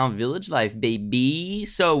small town village life, baby.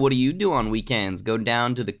 So what do you do on weekends? Go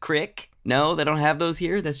down to the crick? No, they don't have those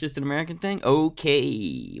here? That's just an American thing?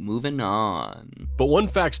 Okay, moving on. But one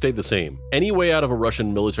fact stayed the same. Any way out of a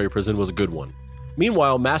Russian military prison was a good one.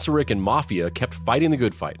 Meanwhile, Masaryk and Mafia kept fighting the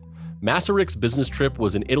good fight. Masaryk's business trip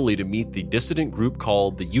was in Italy to meet the dissident group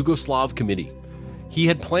called the Yugoslav Committee. He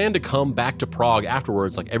had planned to come back to Prague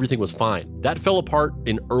afterwards like everything was fine. That fell apart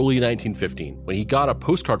in early 1915 when he got a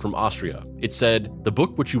postcard from Austria. It said, "The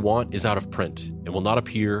book which you want is out of print and will not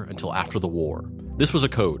appear until after the war." This was a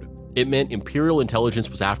code. It meant Imperial intelligence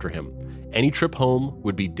was after him. Any trip home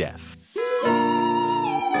would be death.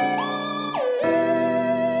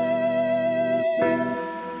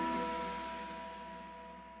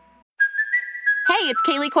 Hey, it's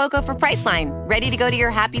Kaylee Cuoco for Priceline. Ready to go to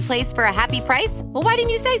your happy place for a happy price? Well, why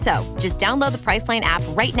didn't you say so? Just download the Priceline app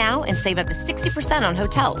right now and save up to 60% on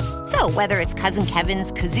hotels. So whether it's Cousin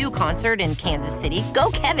Kevin's Kazoo Concert in Kansas City,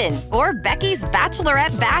 go Kevin, or Becky's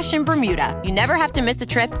Bachelorette Bash in Bermuda, you never have to miss a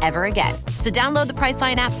trip ever again. So download the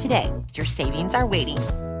Priceline app today. Your savings are waiting.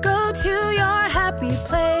 Go to your happy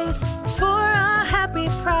place for a happy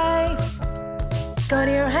price. Go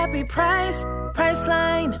to your happy price,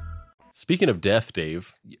 Priceline. Speaking of death,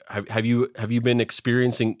 Dave, have you been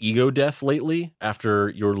experiencing ego death lately after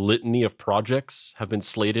your litany of projects have been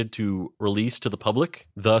slated to release to the public,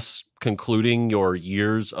 thus concluding your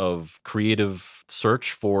years of creative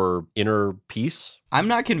search for inner peace? I'm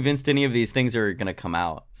not convinced any of these things are going to come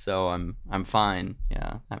out, so I'm fine.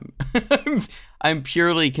 Yeah, I'm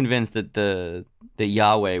purely convinced that the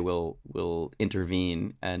Yahweh will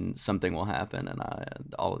intervene and something will happen, and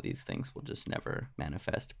all of these things will just never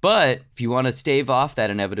manifest. But if you want to stave off that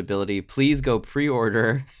inevitability, please go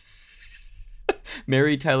pre-order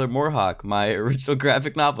Mary Tyler Moorhawk, my original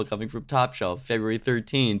graphic novel coming from Top Shelf, February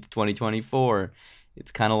 13th, 2024.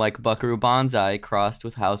 It's kind of like Buckaroo Banzai crossed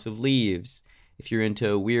with House of Leaves. If you're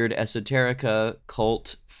into weird esoterica,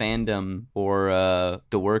 cult fandom, or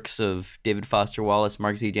the works of David Foster Wallace,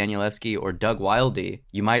 Mark Z. Danielewski, or Doug Wildey,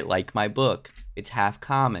 you might like my book. It's half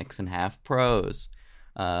comics and half prose.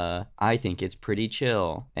 I think it's pretty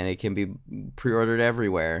chill, and it can be pre-ordered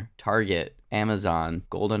everywhere. Target, Amazon,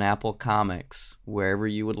 Golden Apple Comics, wherever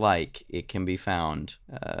you would like, it can be found.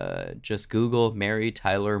 Just Google Mary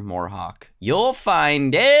Tyler Moorhawk. You'll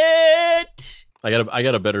find it! I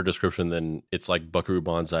got a better description than it's like Buckaroo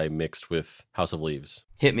Banzai mixed with House of Leaves.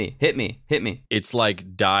 Hit me. It's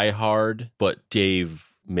like Die Hard, but Dave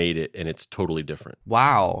made it, and it's totally different.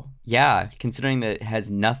 Wow. Yeah, considering that it has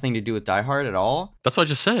nothing to do with Die Hard at all. That's what I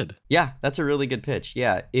just said. Yeah, that's a really good pitch.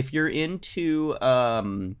 Yeah, if you're into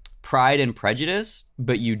Pride and Prejudice,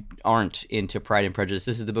 but you aren't into Pride and Prejudice,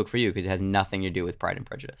 this is the book for you because it has nothing to do with Pride and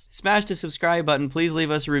Prejudice. Smash the subscribe button. Please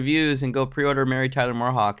leave us reviews and go pre-order Mary Tyler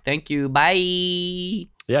Moorhawk. Thank you. Bye.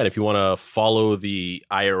 Yeah, and if you want to follow the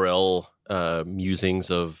IRL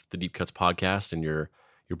musings of the Deep Cuts podcast and your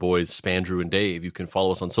boys Spandrew and Dave, you can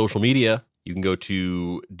follow us on social media. You can go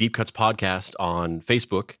to Deep Cuts Podcast on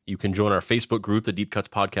Facebook. You can join our Facebook group, the Deep Cuts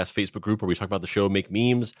Podcast Facebook group, where we talk about the show, make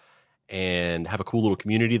memes, and have a cool little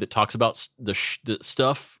community that talks about the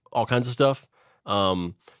stuff, all kinds of stuff.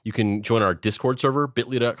 You can join our Discord server,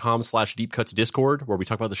 bit.ly.com/deepcutsdiscord, where we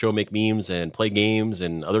talk about the show, make memes, and play games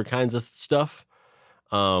and other kinds of stuff.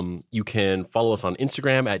 You can follow us on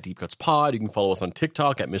Instagram at Deep Cuts Pod. You can follow us on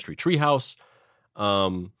TikTok at Mystery Treehouse.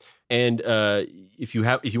 And if you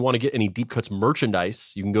want to get any Deep Cuts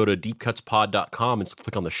merchandise, you can go to deepcutspod.com and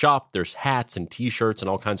click on the shop. There's hats and t-shirts and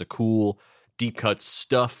all kinds of cool Deep Cuts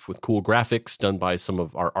stuff with cool graphics done by some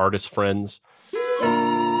of our artist friends.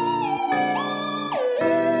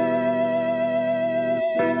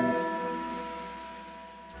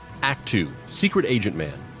 Act 2, Secret Agent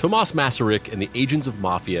Man. Tomas Masaryk and the agents of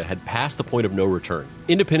Mafia had passed the point of no return.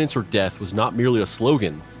 Independence or death was not merely a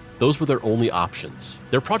slogan, Those were their only options.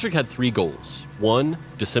 Their project had 3 goals. 1,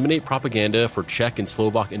 disseminate propaganda for Czech and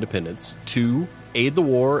Slovak independence. 2, aid the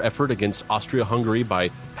war effort against Austria-Hungary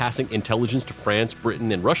by passing intelligence to France,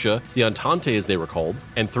 Britain, and Russia, the Entente as they were called.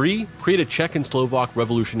 And 3, create a Czech and Slovak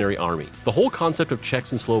revolutionary army. The whole concept of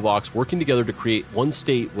Czechs and Slovaks working together to create one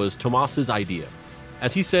state was Tomas's idea.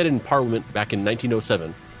 As he said in Parliament back in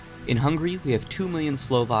 1907, "In Hungary, we have 2 million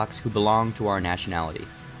Slovaks who belong to our nationality.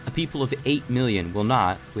 A people of 8 million will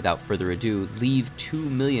not, without further ado, leave 2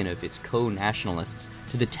 million of its co-nationalists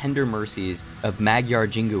to the tender mercies of Magyar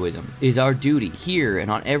jingoism. It is our duty, here and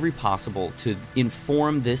on every possible, to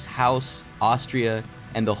inform this House, Austria,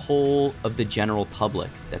 and the whole of the general public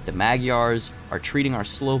that the Magyars are treating our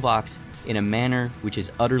Slovaks in a manner which is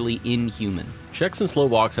utterly inhuman." Czechs and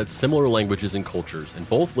Slovaks had similar languages and cultures, and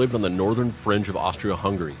both lived on the northern fringe of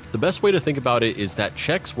Austria-Hungary. The best way to think about it is that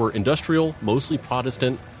Czechs were industrial, mostly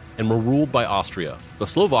Protestant, and were ruled by Austria. The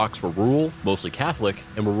Slovaks were rural, mostly Catholic,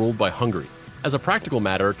 and were ruled by Hungary. As a practical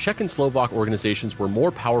matter, Czech and Slovak organizations were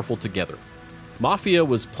more powerful together. Mafia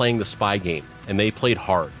was playing the spy game, and they played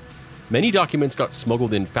hard. Many documents got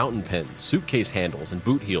smuggled in fountain pens, suitcase handles, and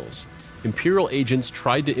boot heels. Imperial agents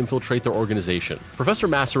tried to infiltrate their organization. Professor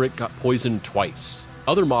Masaryk got poisoned twice.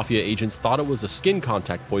 Other Mafia agents thought it was a skin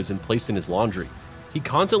contact poison placed in his laundry. He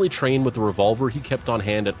constantly trained with a revolver he kept on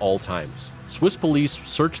hand at all times. Swiss police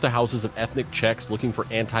searched the houses of ethnic Czechs looking for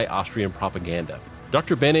anti-Austrian propaganda.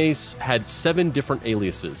 Dr. Benes had 7 different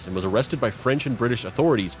aliases and was arrested by French and British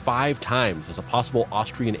authorities 5 times as a possible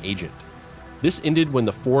Austrian agent. This ended when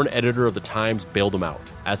the foreign editor of the Times bailed him out.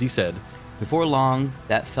 As he said, "Before long,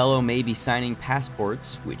 that fellow may be signing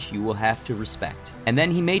passports, which you will have to respect. And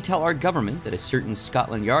then he may tell our government that a certain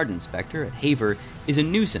Scotland Yard inspector at Havre is a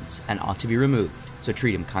nuisance and ought to be removed, so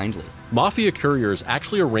treat him kindly." Mafia couriers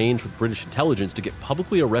actually arranged with British intelligence to get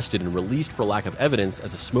publicly arrested and released for lack of evidence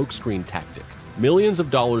as a smokescreen tactic. Millions of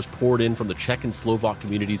dollars poured in from the Czech and Slovak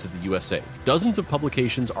communities of the USA. Dozens of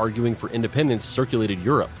publications arguing for independence circulated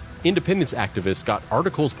Europe. Independence activists got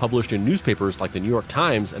articles published in newspapers like the New York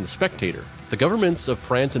Times and The Spectator. The governments of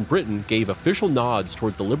France and Britain gave official nods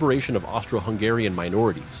towards the liberation of Austro-Hungarian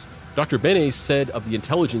minorities. Dr. Benes said of the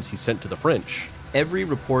intelligence he sent to the French, "Every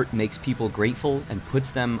report makes people grateful and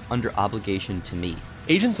puts them under obligation to me."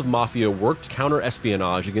 Agents of Mafia worked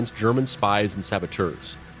counter-espionage against German spies and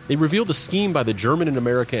saboteurs. They revealed a scheme by the German and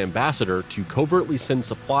American ambassador to covertly send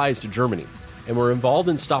supplies to Germany, and were involved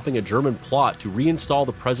in stopping a German plot to reinstall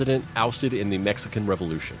the president ousted in the Mexican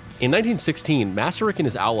Revolution. In 1916, Masaryk and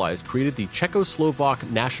his allies created the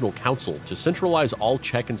Czechoslovak National Council to centralize all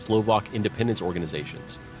Czech and Slovak independence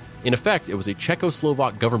organizations. In effect, it was a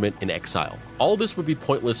Czechoslovak government in exile. All this would be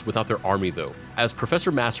pointless without their army, though. As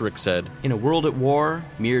Professor Masaryk said, "In a world at war,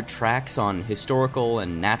 mere tracts on historical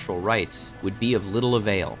and natural rights would be of little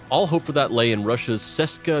avail." All hope for that lay in Russia's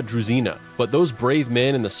Česká Druzina, but those brave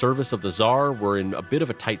men in the service of the Tsar were in a bit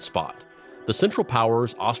of a tight spot. The Central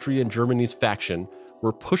Powers, Austria and Germany's faction,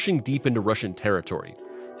 were pushing deep into Russian territory.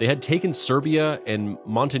 They had taken Serbia and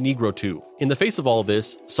Montenegro too. In the face of all of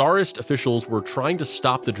this, Tsarist officials were trying to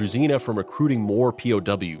stop the Druzina from recruiting more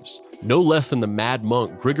POWs. No less than the mad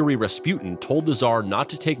monk Grigory Rasputin told the Tsar not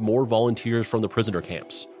to take more volunteers from the prisoner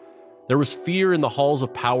camps. There was fear in the halls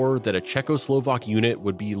of power that a Czechoslovak unit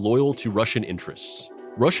would be loyal to Russian interests.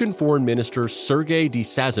 Russian Foreign Minister Sergei D.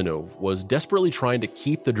 Sazonov was desperately trying to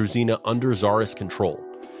keep the Druzina under Tsarist control.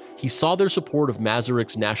 He saw their support of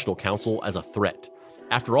Masaryk's National Council as a threat.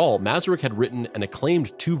 After all, Masaryk had written an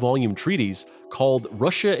acclaimed 2-volume treatise called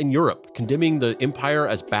Russia in Europe, condemning the empire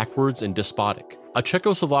as backwards and despotic. A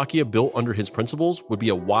Czechoslovakia built under his principles would be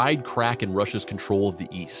a wide crack in Russia's control of the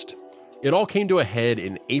East. It all came to a head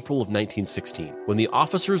in April of 1916, when the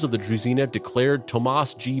officers of the Druzina declared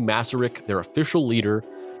Tomas G. Masaryk their official leader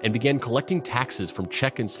and began collecting taxes from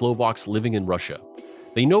Czech and Slovaks living in Russia.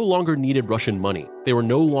 They no longer needed Russian money. They were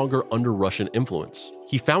no longer under Russian influence.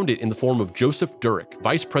 He found it in the form of Joseph Durek,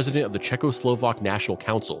 vice president of the Czechoslovak National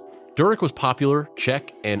Council. Durek was popular,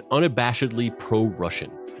 Czech, and unabashedly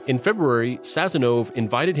pro-Russian. In February, Sazonov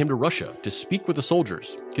invited him to Russia to speak with the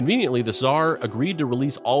soldiers. Conveniently, the Tsar agreed to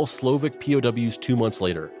release all Slovak POWs 2 months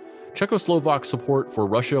later. Czechoslovak support for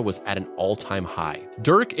Russia was at an all-time high.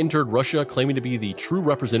 Durek entered Russia claiming to be the true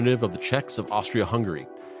representative of the Czechs of Austria-Hungary.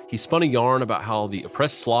 He spun a yarn about how the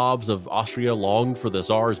oppressed Slavs of Austria longed for the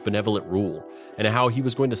Tsar's benevolent rule, and how he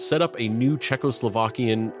was going to set up a new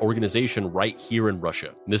Czechoslovakian organization right here in Russia.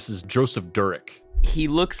 This is Joseph Durek. He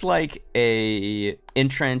looks like a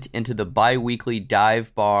entrant into the bi-weekly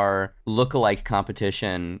dive bar look-alike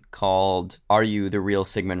competition called Are You the Real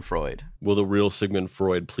Sigmund Freud? Will the real Sigmund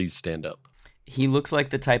Freud please stand up? He looks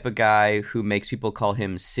like the type of guy who makes people call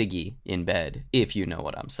him Siggy in bed, if you know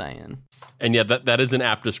what I'm saying. And yeah, that is an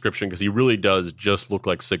apt description because he really does just look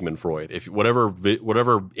like Sigmund Freud. If whatever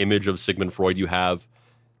image of Sigmund Freud you have,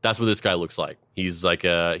 that's what this guy looks like. He's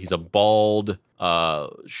a bald,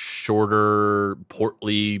 shorter,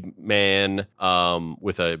 portly man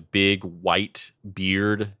with a big white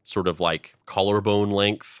beard, sort of like collarbone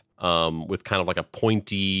length, with kind of like a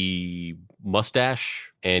pointy mustache.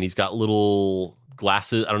 And he's got little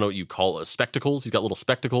glasses. I don't know what you call it, spectacles. He's got little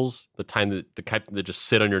spectacles, the kind that just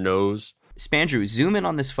sit on your nose. Spandrew, zoom in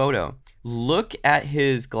on this photo. Look at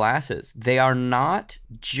his glasses. They are not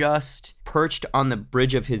just perched on the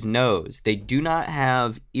bridge of his nose. They do not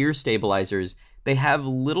have ear stabilizers. They have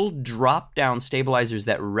little drop-down stabilizers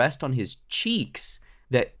that rest on his cheeks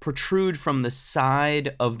that protrude from the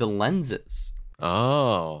side of the lenses.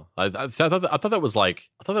 Oh, I thought that was like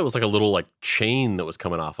a little like chain that was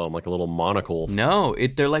coming off of him, like a little monocle. No,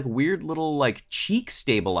 they're like weird little like cheek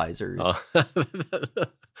stabilizers.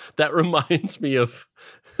 That reminds me of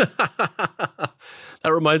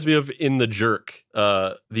In the Jerk,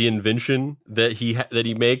 the invention that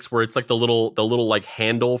he makes, where it's like the little like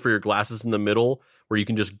handle for your glasses in the middle, where you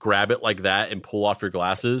can just grab it like that and pull off your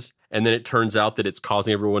glasses. And then it turns out that it's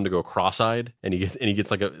causing everyone to go cross-eyed, and he gets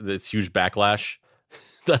like this huge backlash.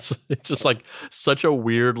 It's just like such a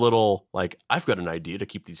weird little, like, I've got an idea to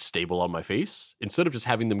keep these stable on my face. Instead of just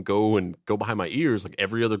having them go behind my ears like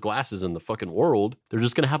every other glasses in the fucking world, they're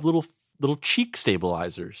just gonna have little cheek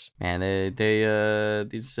stabilizers. Man, these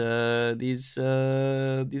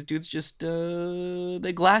dudes just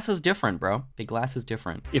they glasses different, bro. They glasses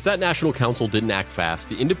different. If that National Council didn't act fast,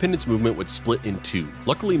 the independence movement would split in two.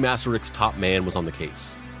 Luckily, Masaryk's top man was on the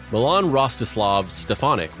case. Milan Rostislav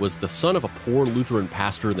Stefanik was the son of a poor Lutheran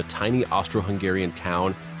pastor in the tiny Austro-Hungarian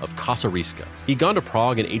town of Kasaryska. He'd gone to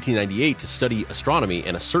Prague in 1898 to study astronomy,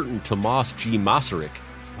 and a certain Tomas G. Masaryk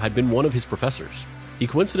had been one of his professors. He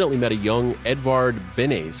coincidentally met a young Edvard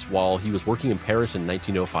Beneš while he was working in Paris in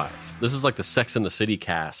 1905. This is like the Sex and the City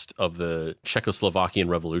cast of the Czechoslovakian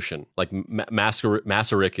Revolution. Like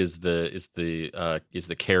Masaryk is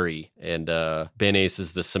the Carrie, and Beneš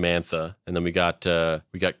is the Samantha, and then we got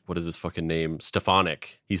what is his fucking name?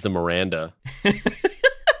 Stefanik. He's the Miranda.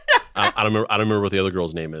 I don't remember what the other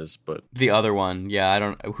girl's name is, but the other one, yeah, I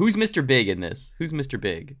don't. Who's Mr. Big in this? Who's Mr.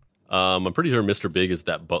 Big? I'm pretty sure Mr. Big is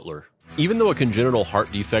that butler. Even though a congenital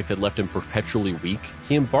heart defect had left him perpetually weak,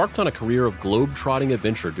 he embarked on a career of globe-trotting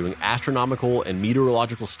adventure doing astronomical and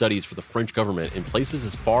meteorological studies for the French government in places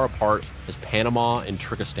as far apart as Panama and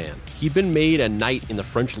Turkestan. He'd been made a knight in the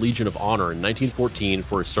French Legion of Honor in 1914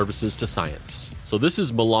 for his services to science. So this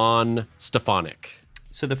is Milan Stefanik.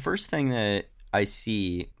 So the first thing that I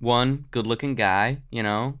see, one, good-looking guy,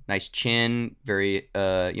 nice chin, very,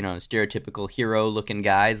 stereotypical hero-looking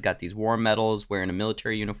guy. He's got these war medals, wearing a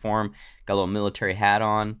military uniform, got a little military hat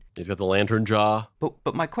on. He's got the lantern jaw.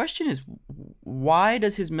 But my question is, why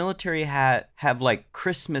does his military hat have, like,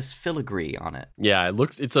 Christmas filigree on it? Yeah,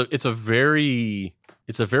 it's a very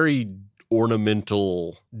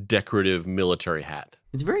ornamental, decorative military hat.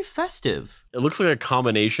 It's very festive. It looks like a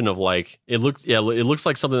combination of it looks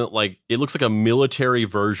like something that it looks like a military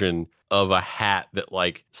version of a hat that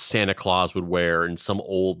like Santa Claus would wear in some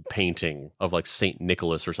old painting of like Saint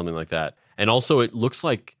Nicholas or something like that. And also it looks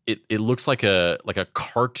like a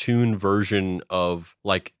cartoon version of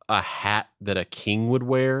like a hat that a king would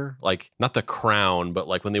wear, like not the crown, but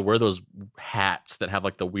like when they wear those hats that have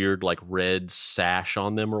like the weird like red sash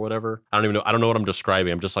on them or whatever. I don't know what I'm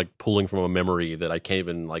describing. I'm just like pulling from a memory that I can't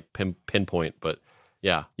even like pinpoint, but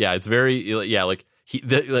yeah, it's very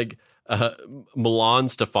Milan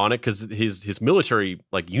Stefanik, because his military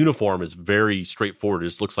like uniform is very straightforward. It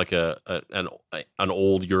just looks like an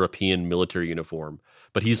old European military uniform,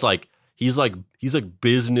 but he's like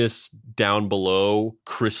business down below,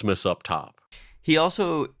 Christmas up top. He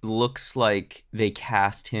also looks like they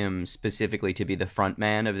cast him specifically to be the front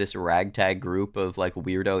man of this ragtag group of like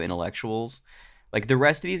weirdo intellectuals. Like the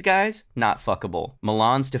rest of these guys, not fuckable.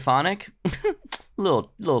 Milan Stefanik,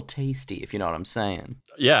 little tasty, if you know what I'm saying.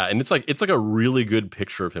 Yeah, and it's like a really good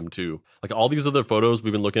picture of him too. Like all these other photos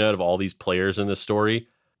we've been looking at of all these players in this story,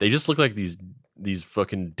 they just look like these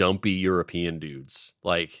fucking dumpy European dudes.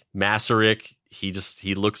 Like Masaryk,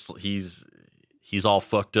 he's all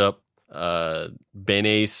fucked up.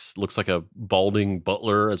 Beneš looks like a balding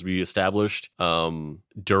butler, as we established.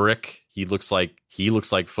 Durek, he looks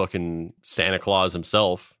like fucking Santa Claus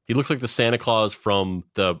himself. He looks like the Santa Claus from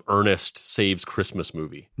the Ernest Saves Christmas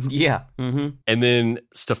movie. Yeah. Mm-hmm. And then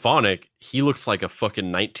Stefanik, he looks like a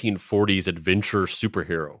fucking 1940s adventure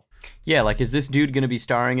superhero. Yeah, like, is this dude going to be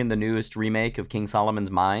starring in the newest remake of King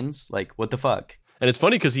Solomon's Mines? Like, what the fuck? And it's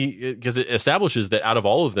funny because it establishes that out of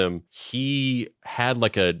all of them, he had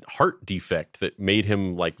like a heart defect that made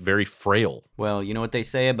him like very frail. Well, you know what they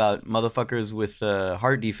say about motherfuckers with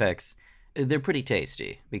heart defects? They're pretty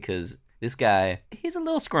tasty, because this guy, he's a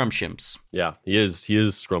little scrumptious. Yeah, he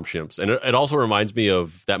is scrumptious. And it also reminds me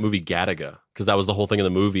of that movie Gattaca, because that was the whole thing in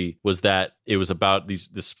the movie, was that it was about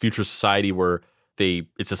this future society where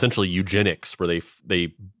it's essentially eugenics, where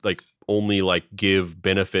they like only like give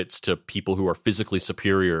benefits to people who are physically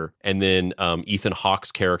superior. And then Ethan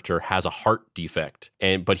Hawke's character has a heart defect,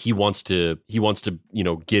 but he wants to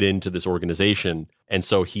get into this organization. And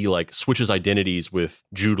so he like switches identities with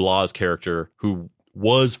Jude Law's character, who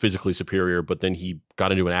was physically superior, but then he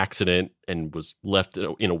got into an accident and was left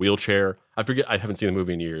in a wheelchair. I forget, I haven't seen the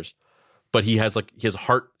movie in years. But he has a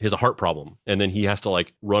heart problem, and then he has to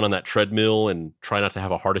like run on that treadmill and try not to have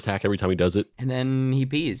a heart attack every time he does it. And then he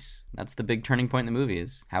pees. That's the big turning point in the movie,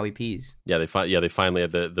 is how he pees. Yeah, they finally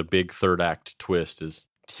had the big third act twist is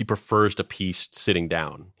he prefers to pee sitting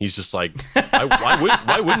down. He's just like,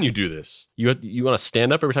 why wouldn't you do this? You want to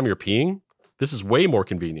stand up every time you're peeing? This is way more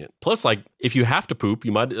convenient. Plus, like, if you have to poop,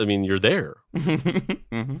 you're there.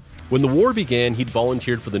 Mm-hmm. When the war began, he'd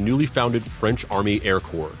volunteered for the newly founded French Army Air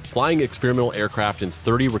Corps, flying experimental aircraft in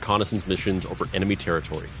 30 reconnaissance missions over enemy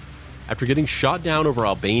territory. After getting shot down over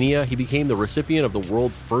Albania, he became the recipient of the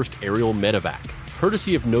world's first aerial medevac,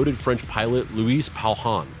 courtesy of noted French pilot Louis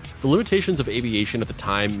Paulhan. The limitations of aviation at the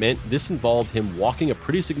time meant this involved him walking a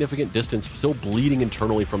pretty significant distance, still bleeding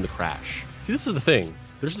internally from the crash. See, this is the thing.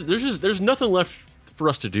 There's nothing left for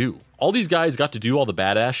us to do. All these guys got to do all the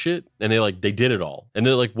badass shit, and they did it all. And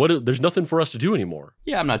they're like, what? There's nothing for us to do anymore.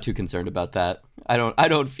 Yeah, I'm not too concerned about that. I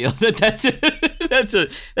don't feel that's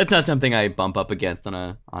not something I bump up against on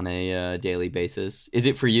a daily basis. Is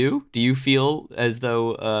it for you? Do you feel as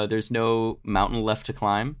though there's no mountain left to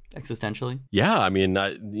climb existentially? Yeah, I mean,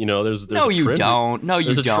 there's no, a you trend. don't. No,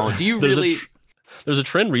 you don't. Do you really? There's a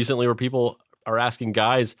trend recently where people are asking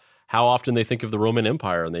guys how often they think of the Roman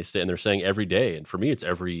Empire, and they're saying every day. And for me, it's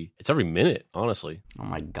every minute, honestly. Oh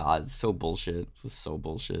my God, it's so bullshit. This is so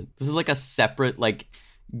bullshit. This is like a separate like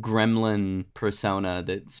gremlin persona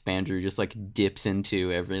that Spandrew just like dips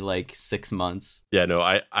into every like 6 months. Yeah, no,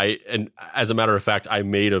 and as a matter of fact, I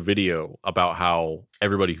made a video about how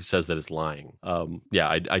everybody who says that is lying.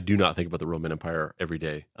 I do not think about the Roman Empire every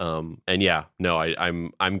day. And yeah, no,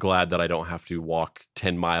 I'm glad that I don't have to walk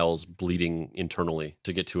 10 miles bleeding internally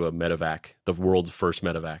to get to a medevac, the world's first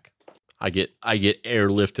medevac. I get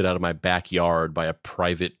airlifted out of my backyard by a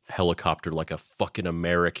private helicopter like a fucking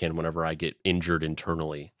American whenever I get injured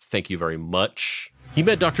internally. Thank you very much. He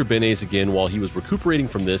met Dr. Benes again while he was recuperating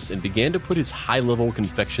from this and began to put his high-level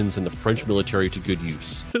confections in the French military to good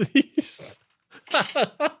use.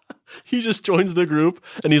 He just joins the group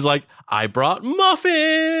and he's like, I brought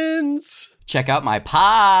muffins! Check out my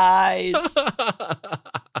pies!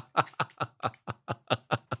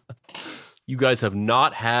 You guys have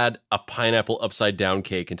not had a pineapple upside down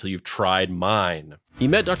cake until you've tried mine. He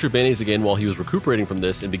met Dr. Benes again while he was recuperating from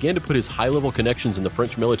this and began to put his high-level connections in the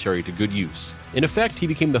French military to good use. In effect, he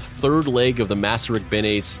became the third leg of the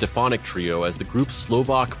Masaryk-Benes Stefanik trio as the group's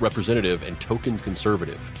Slovak representative and token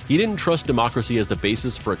conservative. He didn't trust democracy as the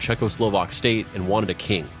basis for a Czechoslovak state and wanted a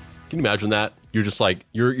king. Can you imagine that? You're just like,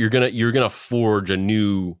 you're gonna forge a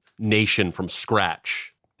new nation from scratch.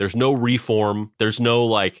 There's no reform. There's no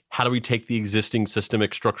like, how do we take the existing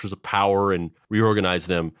systemic structures of power and reorganize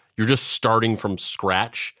them? You're just starting from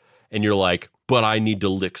scratch, and you're like, but I need to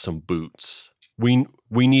lick some boots. We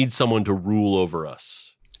need someone to rule over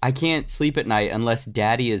us. I can't sleep at night unless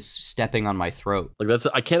Daddy is stepping on my throat. Like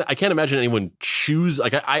I can't imagine anyone choose.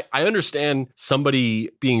 Like I understand somebody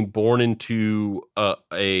being born into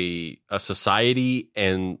a society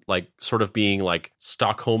and like sort of being like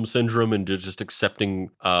Stockholm syndrome and just accepting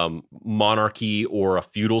monarchy or a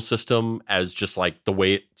feudal system as just like the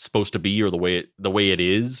way it's supposed to be or the way it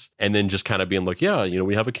is, and then just kind of being like, yeah,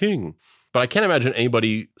 we have a king. But I can't imagine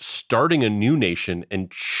anybody starting a new nation and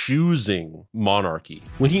choosing monarchy.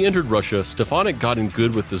 When he entered Russia, Stefanik got in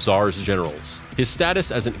good with the Tsar's generals. His status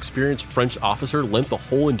as an experienced French officer lent the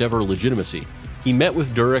whole endeavor legitimacy. He met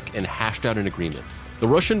with Durick and hashed out an agreement. The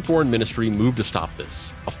Russian Foreign Ministry moved to stop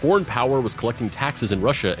this. A foreign power was collecting taxes in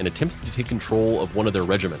Russia and attempted to take control of one of their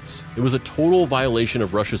regiments. It was a total violation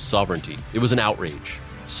of Russia's sovereignty. It was an outrage.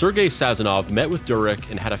 Sergei Sazonov met with Durick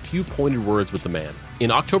and had a few pointed words with the man.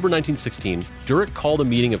 In October 1916, Durick called a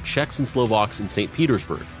meeting of Czechs and Slovaks in St.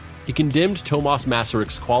 Petersburg. He condemned Tomas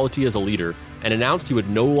Masaryk's quality as a leader and announced he would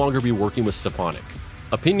no longer be working with Stefanik.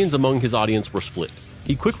 Opinions among his audience were split.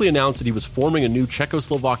 He quickly announced that he was forming a new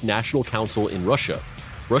Czechoslovak National Council in Russia.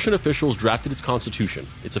 Russian officials drafted its constitution.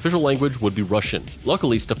 Its official language would be Russian.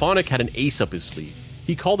 Luckily, Stefanik had an ace up his sleeve.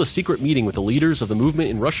 He called a secret meeting with the leaders of the movement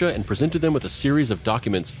in Russia and presented them with a series of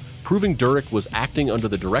documents proving Durick was acting under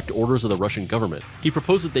the direct orders of the Russian government. He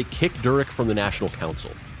proposed that they kick Durick from the National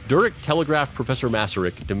Council. Durick telegraphed Professor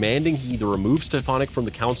Masaryk demanding he either remove Stefanik from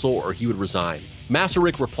the council or he would resign.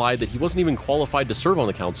 Masaryk replied that he wasn't even qualified to serve on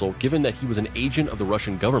the council, given that he was an agent of the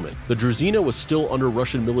Russian government. The Druzhina was still under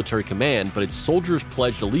Russian military command, but its soldiers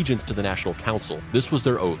pledged allegiance to the National Council. This was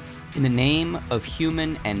their oath. In the name of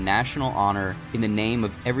human and national honor, in the name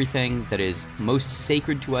of everything that is most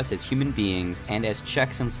sacred to us as human beings and as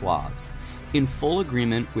Czechs and Slavs, in full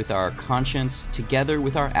agreement with our conscience, together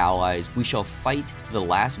with our allies, we shall fight to the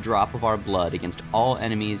last drop of our blood against all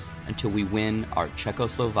enemies until we win our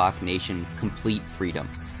Czechoslovak nation complete freedom.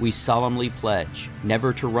 We solemnly pledge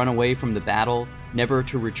never to run away from the battle, never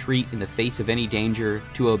to retreat in the face of any danger,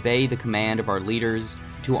 to obey the command of our leaders,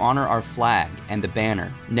 to honor our flag and the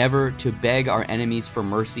banner, never to beg our enemies for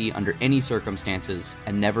mercy under any circumstances,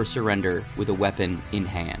 and never surrender with a weapon in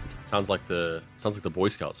hand. Sounds like the Boy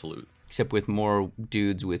Scout salute. Except with more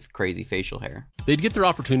dudes with crazy facial hair. They'd get their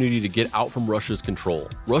opportunity to get out from Russia's control.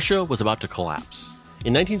 Russia was about to collapse.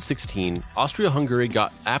 In 1916, Austria-Hungary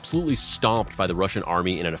got absolutely stomped by the Russian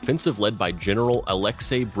army in an offensive led by General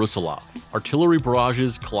Alexei Brusilov. Artillery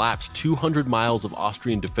barrages collapsed 200 miles of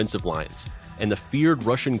Austrian defensive lines, and the feared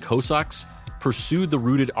Russian Cossacks pursued the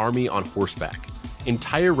routed army on horseback.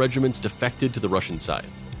 Entire regiments defected to the Russian side.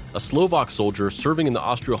 A Slovak soldier serving in the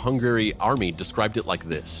Austro-Hungary army described it like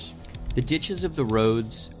this. The ditches of the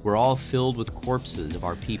roads were all filled with corpses of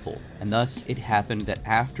our people, and thus it happened that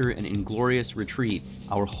after an inglorious retreat,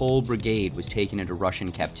 our whole brigade was taken into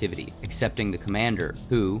Russian captivity, excepting the commander,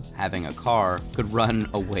 who, having a car, could run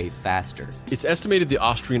away faster. It's estimated the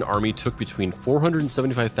Austrian army took between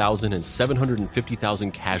 475,000 and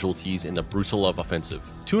 750,000 casualties in the Brusilov offensive.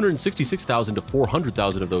 266,000 to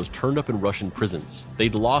 400,000 of those turned up in Russian prisons.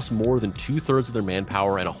 They'd lost more than two-thirds of their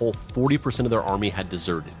manpower, and a whole 40% of their army had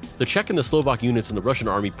deserted. The Czech and the Slovak units in the Russian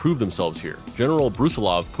army proved themselves here. General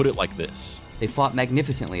Brusilov put it like this. They fought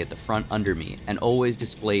magnificently at the front under me and always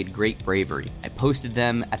displayed great bravery. I posted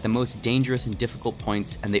them at the most dangerous and difficult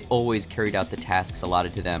points, and they always carried out the tasks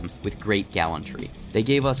allotted to them with great gallantry. They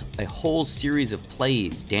gave us a whole series of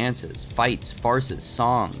plays, dances, fights, farces,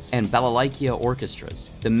 songs, and balalaika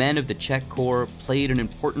orchestras. The men of the Czech Corps played an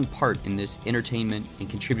important part in this entertainment and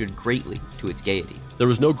contributed greatly to its gaiety. There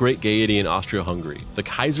was no great gaiety in Austria-Hungary. The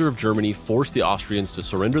Kaiser of Germany forced the Austrians to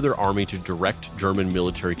surrender their army to direct German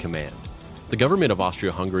military command. The government of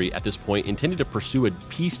Austria-Hungary at this point intended to pursue a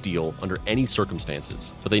peace deal under any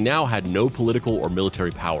circumstances, but they now had no political or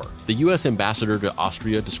military power. The U.S. ambassador to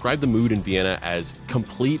Austria described the mood in Vienna as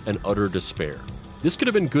complete and utter despair. This could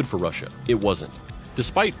have been good for Russia. It wasn't.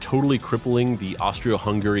 Despite totally crippling the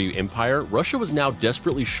Austro-Hungary Empire, Russia was now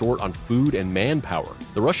desperately short on food and manpower.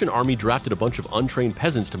 The Russian army drafted a bunch of untrained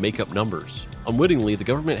peasants to make up numbers. Unwittingly, the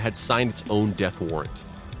government had signed its own death warrant.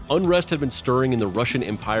 Unrest had been stirring in the Russian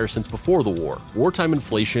Empire since before the war. Wartime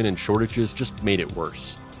inflation and shortages just made it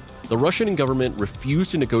worse. The Russian government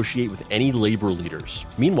refused to negotiate with any labor leaders.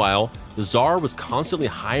 Meanwhile, the Tsar was constantly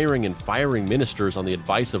hiring and firing ministers on the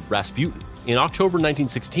advice of Rasputin. In October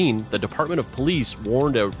 1916, the Department of Police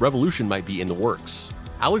warned a revolution might be in the works.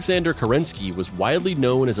 Alexander Kerensky was widely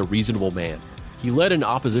known as a reasonable man. He led an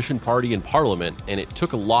opposition party in parliament, and it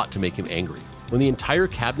took a lot to make him angry. When the entire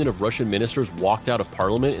cabinet of Russian ministers walked out of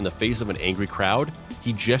parliament in the face of an angry crowd,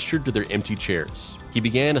 he gestured to their empty chairs. He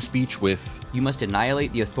began a speech with, "You must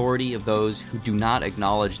annihilate the authority of those who do not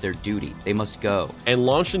acknowledge their duty. They must go." And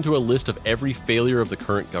launched into a list of every failure of the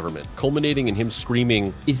current government, culminating in him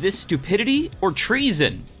screaming, "Is this stupidity or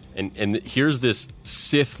treason?" And here's this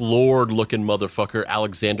Sith Lord-looking motherfucker,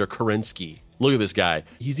 Alexander Kerensky. Look at this guy.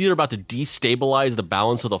 He's either about to destabilize the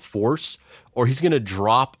balance of the force, or he's going to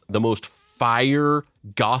drop the most fire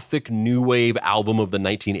gothic new wave album of the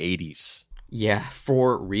 1980s. Yeah,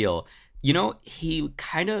 for real. You know,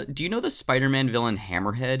 do you know the Spider-Man villain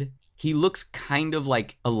Hammerhead? He looks kind of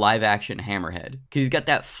like a live-action Hammerhead, because he's got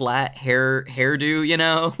that flat hairdo, you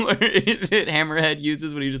know, that Hammerhead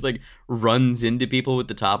uses when he just, like, runs into people with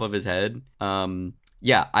the top of his head.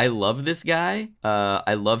 Yeah, I love this guy.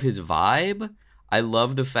 I love his vibe. I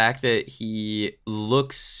love the fact that he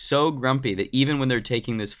looks so grumpy that even when they're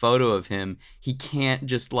taking this photo of him, he can't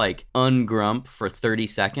just like ungrump for 30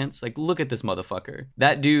 seconds. Like, look at this motherfucker.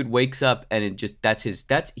 That dude wakes up and it just,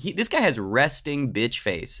 this guy has resting bitch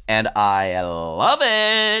face and I love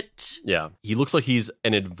it. Yeah. He looks like he's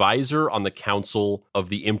an advisor on the council of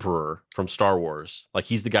the Emperor from Star Wars. Like,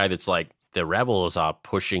 he's the guy that's like, the rebels are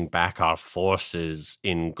pushing back our forces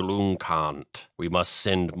in Gloomkant. We must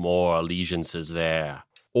send more allegiances there.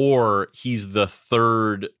 Or he's the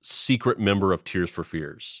third secret member of Tears for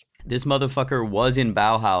Fears. This motherfucker was in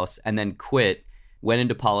Bauhaus and then quit, went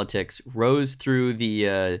into politics, rose through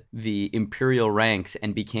the imperial ranks,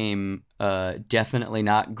 and became definitely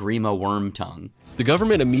not Grima Wormtongue. The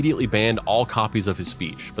government immediately banned all copies of his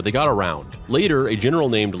speech, but they got around. Later, a general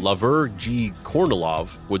named Laver G.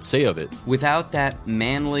 Kornilov would say of it, "Without that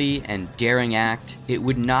manly and daring act, it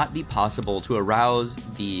would not be possible to arouse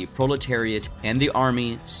the proletariat and the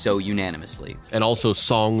army so unanimously." And also,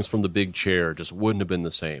 songs from the big chair just wouldn't have been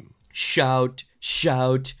the same. Shout,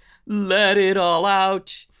 shout, let it all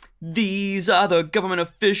out. These are the government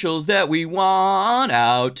officials that we want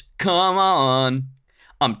out. Come on.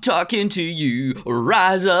 I'm talking to you.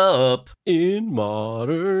 Rise up. In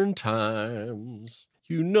modern times,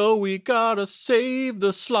 you know we gotta save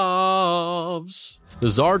the Slavs. The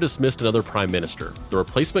Tsar dismissed another prime minister. The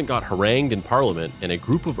replacement got harangued in parliament, and a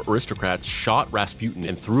group of aristocrats shot Rasputin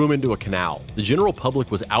and threw him into a canal. The general public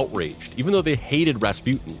was outraged, even though they hated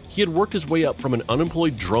Rasputin. He had worked his way up from an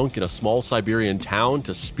unemployed drunk in a small Siberian town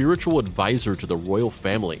to spiritual advisor to the royal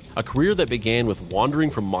family. A career that began with wandering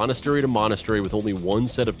from monastery to monastery with only one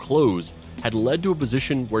set of clothes had led to a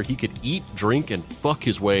position where he could eat, drink, and fuck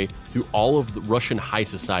his way through all of the Russian high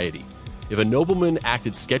society. If a nobleman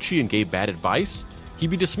acted sketchy and gave bad advice, he'd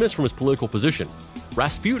be dismissed from his political position.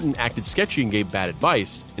 Rasputin acted sketchy and gave bad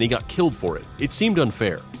advice, and he got killed for it. It seemed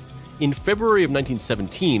unfair. In February of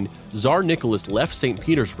 1917, Tsar Nicholas left St.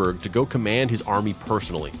 Petersburg to go command his army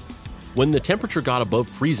personally. When the temperature got above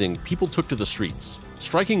freezing, people took to the streets.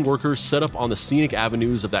 Striking workers set up on the scenic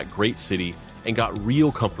avenues of that great city and got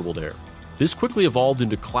real comfortable there. This quickly evolved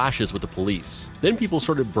into clashes with the police. Then people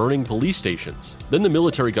started burning police stations. Then the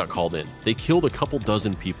military got called in. They killed a couple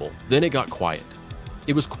dozen people. Then it got quiet.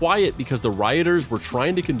 It was quiet because the rioters were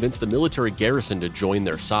trying to convince the military garrison to join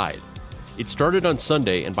their side. It started on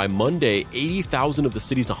Sunday, and by Monday, 80,000 of the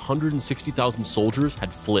city's 160,000 soldiers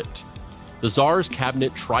had flipped. The Tsar's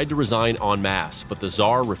cabinet tried to resign en masse, but the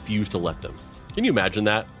Tsar refused to let them. Can you imagine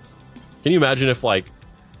that? Can you imagine if, like,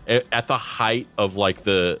 at the height of, like,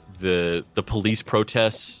 the police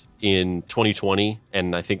protests in 2020,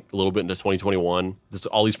 and I think a little bit into 2021,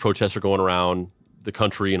 all these protests are going around the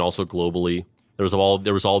country and also globally. There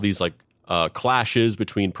was all these like clashes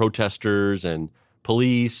between protesters and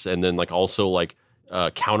police, and then like also like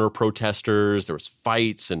counter protesters. There was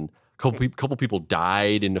fights, and a couple people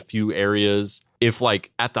died in a few areas. If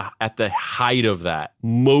like at the height of that,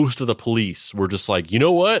 most of the police were just like, you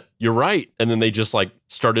know what, you're right, and then they just like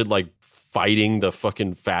started like fighting the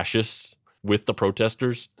fucking fascists with the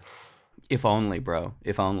protesters. If only, bro.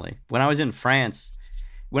 If only. When I was in France,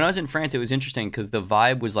 it was interesting because the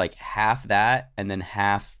vibe was like half that and then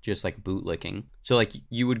half just like bootlicking. So like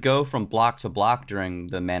you would go from block to block during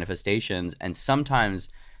the manifestations, and sometimes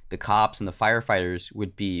the cops and the firefighters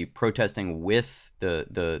would be protesting with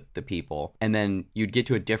the people, and then you'd get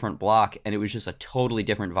to a different block and it was just a totally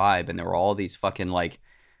different vibe, and there were all these fucking like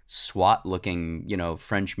SWAT looking, you know,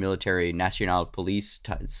 French military National Police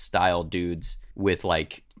style dudes with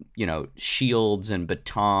like, you know, shields and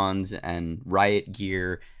batons and riot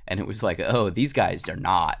gear, and it was like, oh, these guys are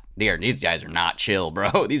not chill,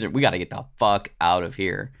 bro. We got to get the fuck out of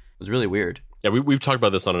here. It was really weird. Yeah, we've talked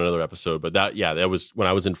about this on another episode, but that was when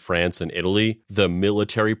I was in France and Italy. The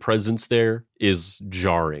military presence there is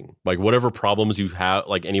jarring. Like whatever problems you have,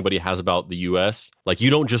 like anybody has about the U.S., like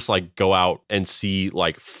you don't just like go out and see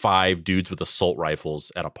like 5 dudes with assault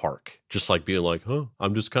rifles at a park, just like being like, huh,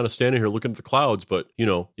 I'm just kind of standing here looking at the clouds, but you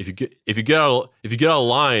know, if you get out of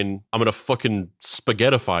line, I'm gonna fucking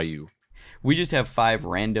spaghettify you. We just have 5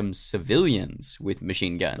 random civilians with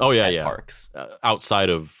machine guns at parks. Outside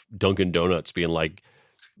of Dunkin' Donuts being like,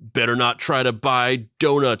 better not try to buy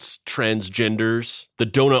donuts, transgenders. The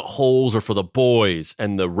donut holes are for the boys,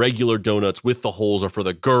 and the regular donuts with the holes are for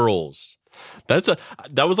the girls. That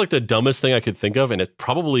was like the dumbest thing I could think of, and it's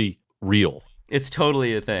probably real. It's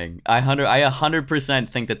totally a thing. I 100%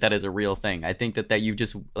 think that is a real thing. I think that you've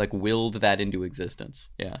just like willed that into existence.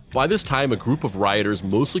 Yeah. By this time, a group of rioters,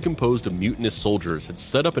 mostly composed of mutinous soldiers, had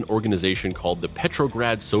set up an organization called the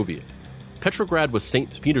Petrograd Soviet. Petrograd was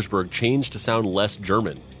St. Petersburg changed to sound less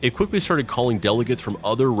German. it quickly started calling delegates from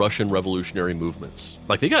other Russian revolutionary movements.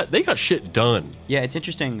 Like they got shit done. Yeah, it's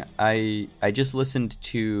interesting. I just listened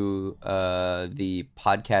to the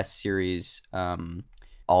podcast series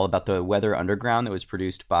all about the Weather Underground that was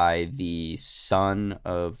produced by the son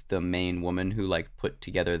of the main woman who like put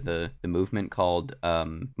together the movement called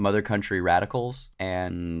Mother Country Radicals.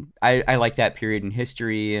 And I like that period in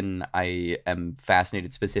history, and I am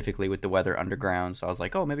fascinated specifically with the Weather Underground. So I was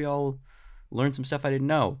like, oh, maybe I'll learn some stuff I didn't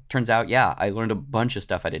know. Turns out, yeah, I learned a bunch of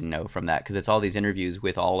stuff I didn't know from that, because it's all these interviews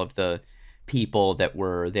with all of the people that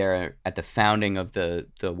were there at the founding of the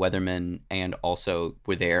Weathermen, and also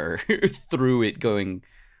were there through it going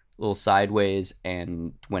a little sideways,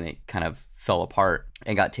 and when it kind of fell apart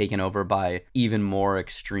and got taken over by even more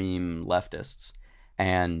extreme leftists.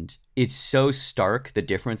 And it's so stark, the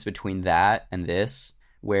difference between that and this,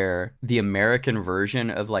 where the American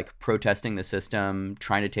version of like protesting the system,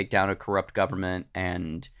 trying to take down a corrupt government,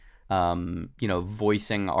 and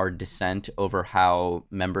voicing our dissent over how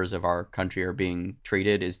members of our country are being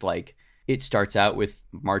treated is like, it starts out with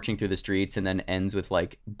marching through the streets and then ends with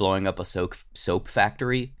like blowing up a soap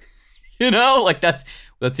factory. Like that's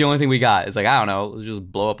the only thing we got. It's like, I don't know, let's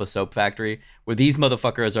just blow up a soap factory, where these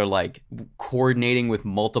motherfuckers are like coordinating with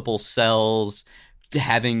multiple cells,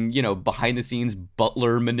 having, behind the scenes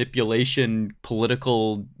butler manipulation,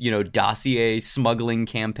 political, dossier smuggling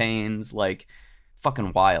campaigns, like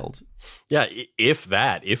fucking wild. Yeah, if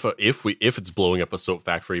it's blowing up a soap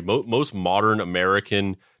factory, most modern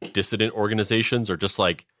American dissident organizations are just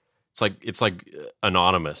like, it's like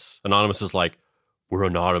Anonymous. Anonymous is like, we're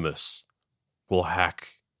anonymous, we'll hack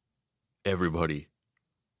everybody,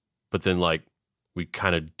 but then like we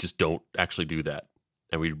kind of just don't actually do that,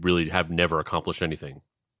 and we really have never accomplished anything.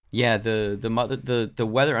 Yeah, the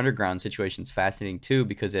Weather Underground situation is fascinating too,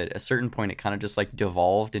 because at a certain point it kind of just like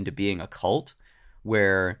devolved into being a cult,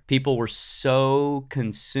 where people were so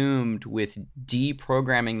consumed with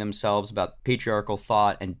deprogramming themselves about patriarchal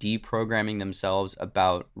thought and deprogramming themselves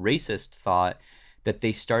about racist thought that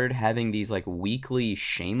they started having these like weekly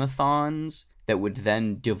shame-a-thons that would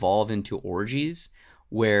then devolve into orgies,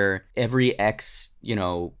 where every X,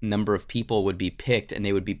 number of people would be picked, and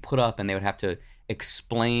they would be put up, and they would have to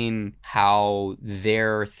explain how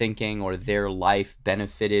their thinking or their life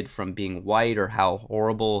benefited from being white, or how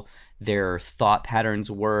horrible their thought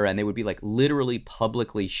patterns were. And they would be like literally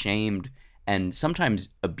publicly shamed and sometimes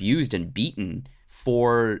abused and beaten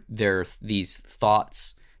for these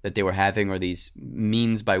thoughts that they were having, or these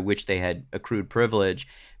means by which they had accrued privilege,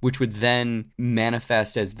 which would then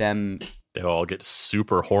manifest as them. They all get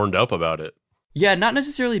super horned up about it. Yeah, not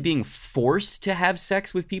necessarily being forced to have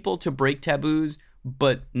sex with people to break taboos,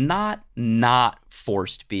 but not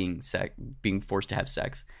forced being forced to have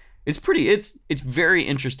sex. It's very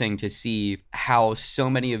interesting to see how so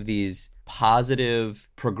many of these positive,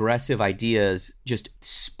 progressive ideas just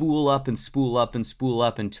spool up and spool up and spool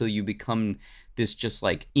up until you become this just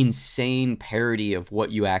like insane parody of what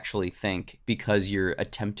you actually think, because you're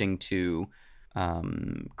attempting to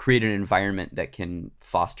create an environment that can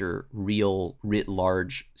foster real, writ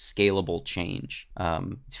large, scalable change.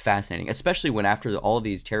 It's fascinating, especially when after all of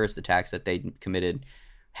these terrorist attacks that they committed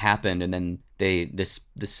happened, and then the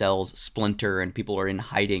cells splinter and people are in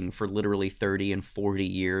hiding for literally 30 and 40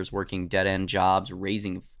 years, working dead-end jobs,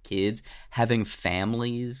 raising kids, having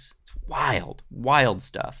families. It's wild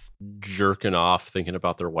stuff. Jerking off, thinking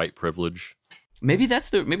about their white privilege. Maybe that's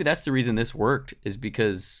the reason this worked, is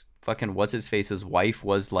because fucking what's-his-face's wife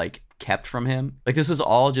was like kept from him. Like this was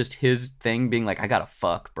all just his thing, being like, I gotta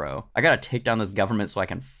fuck, bro. I gotta take down this government so I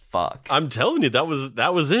can fuck. I'm telling you, that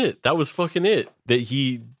was it. That was fucking it. That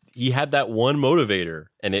he had that one motivator,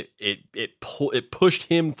 and it pushed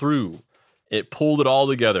him through. It pulled it all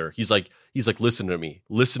together. He's like, listen to me.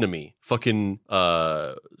 Fucking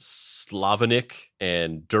Slavenik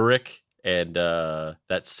and Durek and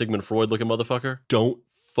that Sigmund Freud looking motherfucker. Don't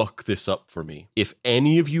fuck this up for me. If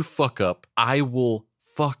any of you fuck up, I will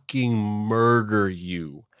fucking murder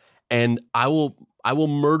you. And I will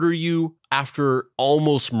murder you after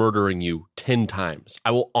almost murdering you 10 times.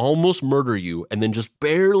 I will almost murder you and then just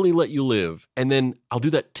barely let you live. And then I'll do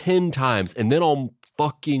that 10 times, and then I'll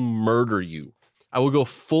fucking murder you. I will go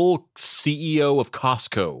full CEO of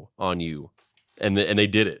Costco on you. And they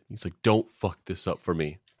did it. He's like, don't fuck this up for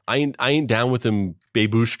me. I ain't down with them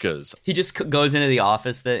babushkas. He just goes into the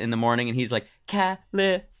office in the morning, and he's like,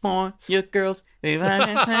 California girls.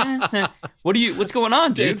 What's going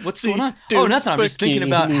on, dude? What's going on? Oh, nothing. I'm just thinking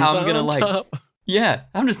about how I'm going to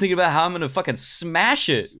I'm just thinking about how I'm going to fucking smash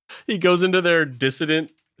it. He goes into their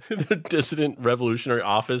dissident the dissident revolutionary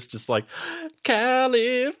office, just like,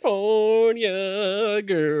 California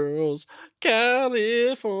girls,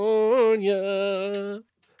 California.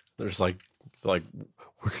 They're just like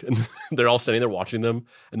they're all standing there watching them,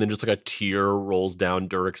 and then just like a tear rolls down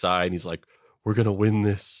Durek's eye, and he's like, we're gonna win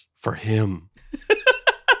this for him.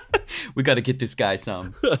 We got to get this guy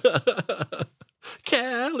some.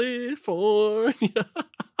 California.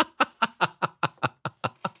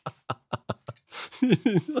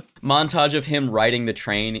 Montage of him riding the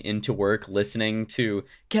train into work, listening to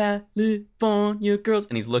California girls,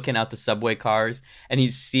 and he's looking out the subway cars, and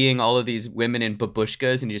he's seeing all of these women in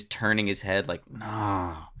babushkas, and he's just turning his head like,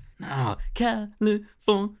 no, California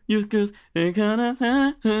girls.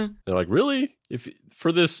 They're like, really? If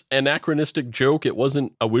for this anachronistic joke, it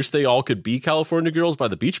wasn't I Wish They All Could Be California Girls by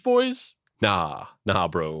the Beach Boys? Nah,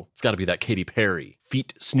 bro. It's got to be that Katy Perry.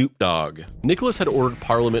 Feat Snoop Dogg. Nicholas had ordered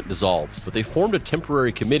Parliament dissolved, but they formed a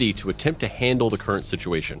temporary committee to attempt to handle the current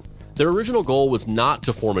situation. Their original goal was not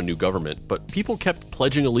to form a new government, but people kept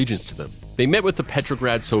pledging allegiance to them. They met with the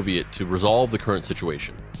Petrograd Soviet to resolve the current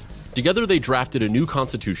situation. Together, they drafted a new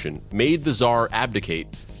constitution, made the Tsar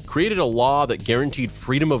abdicate, created a law that guaranteed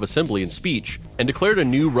freedom of assembly and speech, and declared a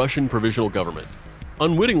new Russian provisional government.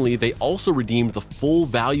 Unwittingly, they also redeemed the full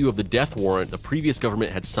value of the death warrant the previous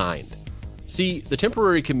government had signed. See, the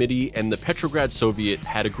temporary committee and the Petrograd Soviet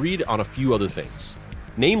had agreed on a few other things.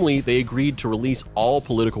 Namely, they agreed to release all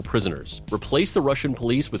political prisoners, replace the Russian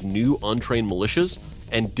police with new untrained militias,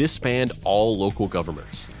 and disband all local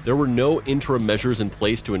governments. There were no interim measures in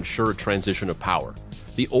place to ensure a transition of power.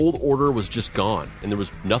 The old order was just gone, and there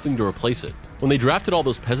was nothing to replace it. When they drafted all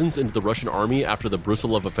those peasants into the Russian army after the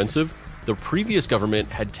Brusilov offensive, the previous government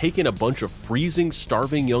had taken a bunch of freezing,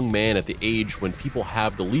 starving young men at the age when people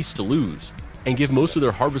have the least to lose, and give most of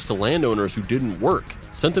their harvest to landowners who didn't work,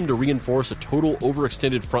 sent them to reinforce a total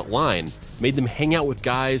overextended front line, made them hang out with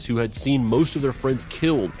guys who had seen most of their friends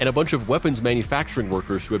killed, and a bunch of weapons manufacturing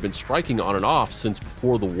workers who had been striking on and off since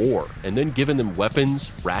before the war, and then given them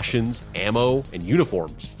weapons, rations, ammo, and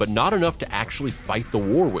uniforms, but not enough to actually fight the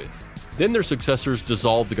war with. Then their successors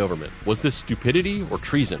dissolved the government. Was this stupidity or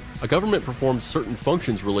treason? A government performs certain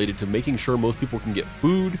functions related to making sure most people can get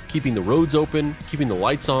food, keeping the roads open, keeping the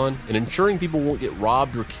lights on, and ensuring people won't get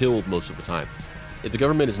robbed or killed most of the time. If the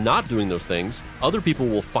government is not doing those things, other people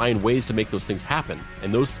will find ways to make those things happen,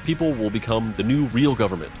 and those people will become the new real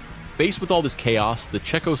government. Faced with all this chaos, the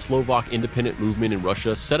Czechoslovak independent movement in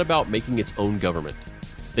Russia set about making its own government.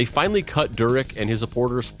 They finally cut Durek and his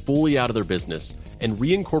supporters fully out of their business and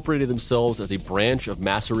reincorporated themselves as a branch of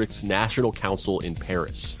Masaryk's National Council in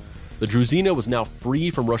Paris. The Druzina was now free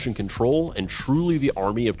from Russian control and truly the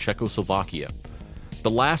army of Czechoslovakia. The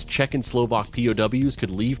last Czech and Slovak POWs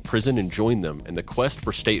could leave prison and join them, and the quest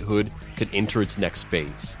for statehood could enter its next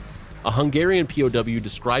phase. A Hungarian POW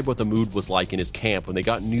described what the mood was like in his camp when they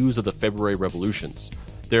got news of the February revolutions.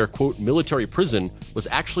 Their, quote, military prison was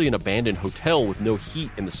actually an abandoned hotel with no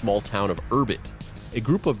heat in the small town of Urbit. A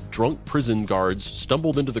group of drunk prison guards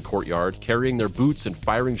stumbled into the courtyard, carrying their boots and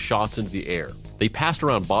firing shots into the air. They passed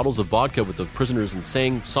around bottles of vodka with the prisoners and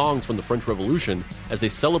sang songs from the French Revolution as they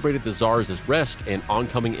celebrated the Tsar's arrest and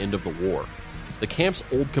oncoming end of the war. The camp's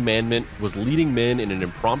old commandant was leading men in an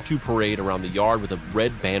impromptu parade around the yard with a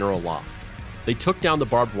red banner aloft. They took down the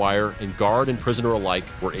barbed wire, and guard and prisoner alike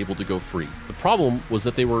were able to go free. The problem was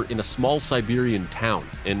that they were in a small Siberian town,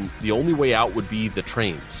 and the only way out would be the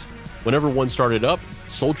trains. Whenever one started up,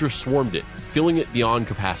 soldiers swarmed it, filling it beyond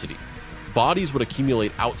capacity. Bodies would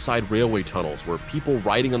accumulate outside railway tunnels, where people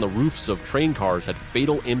riding on the roofs of train cars had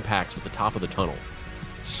fatal impacts with the top of the tunnel.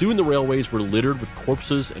 Soon the railways were littered with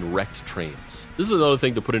corpses and wrecked trains. This is another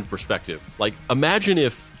thing to put into perspective. Like, imagine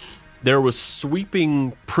if there was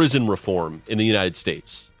sweeping prison reform in the United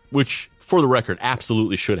States, which, for the record,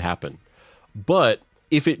 absolutely should happen. But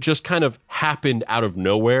if it just kind of happened out of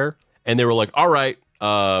nowhere, and they were like, all right,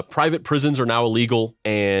 private prisons are now illegal,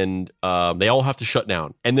 and they all have to shut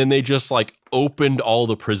down. And then they just, like, opened all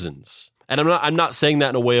the prisons. And I'm not saying that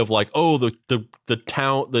in a way of like, oh, the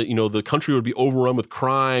town, the country would be overrun with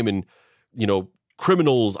crime and,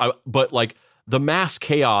 criminals. But, like, the mass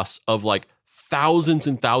chaos of, like, thousands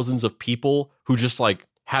and thousands of people who just like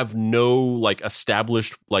have no like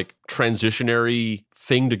established like transitionary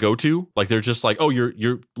thing to go to. Like they're just like, oh,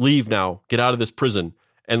 you're leave now, get out of this prison.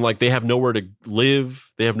 And like they have nowhere to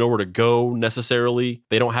live, they have nowhere to go necessarily.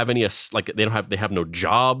 They don't have any they have no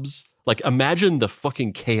jobs. Like imagine the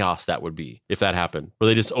fucking chaos that would be if that happened, where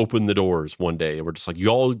they just open the doors one day and we're just like,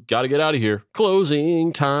 y'all got to get out of here.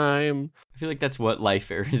 Closing time. I feel like that's what life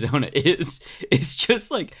Arizona is. It's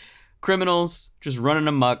just like criminals just running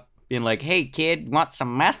amok, being like, hey, kid, want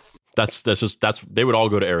some meth? They would all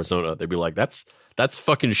go to Arizona. They'd be like, that's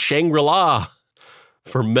fucking Shangri-La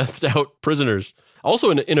for methed out prisoners.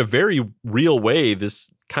 Also, in a very real way, this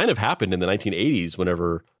kind of happened in the 1980s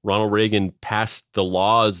whenever Ronald Reagan passed the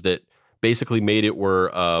laws that basically made it where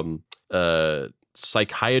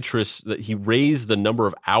psychiatrists, that he raised the number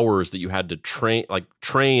of hours that you had to train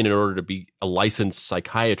in order to be a licensed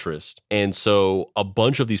psychiatrist. And so a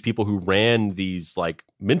bunch of these people who ran these like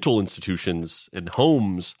mental institutions and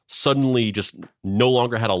homes suddenly just no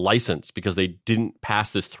longer had a license because they didn't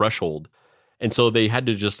pass this threshold. And so they had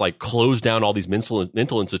to just like close down all these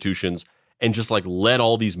mental institutions and just like let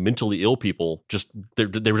all these mentally ill people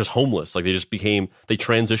they were just homeless. Like they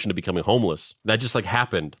transitioned to becoming homeless. That just like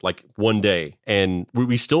happened like one day. And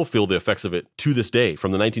we still feel the effects of it to this day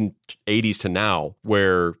from the 1980s to now,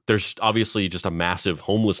 where there's obviously just a massive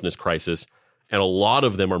homelessness crisis and a lot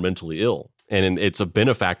of them are mentally ill. And it's a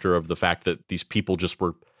benefactor of the fact that these people just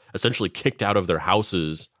were essentially kicked out of their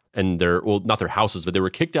houses and not their houses, but they were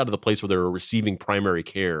kicked out of the place where they were receiving primary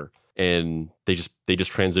care. And they just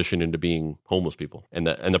transitioned into being homeless people, and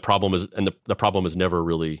the problem has never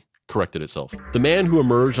really corrected itself. The man who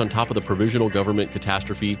emerged on top of the provisional government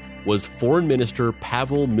catastrophe was Foreign Minister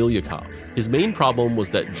Pavel Milyukov. His main problem was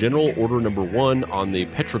that General Order No. 1 on the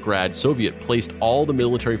Petrograd Soviet placed all the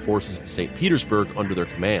military forces in St. Petersburg under their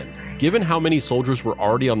command. Given how many soldiers were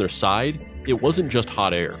already on their side, it wasn't just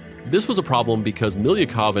hot air. This was a problem because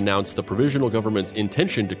Milyukov announced the provisional government's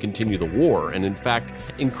intention to continue the war and, in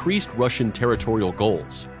fact, increased Russian territorial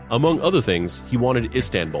goals. Among other things, he wanted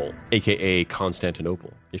Istanbul, aka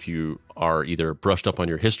Constantinople. If you are either brushed up on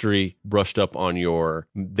your history, brushed up on your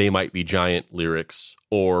They Might Be Giant lyrics,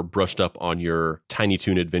 or brushed up on your Tiny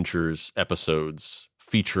Toon Adventures episodes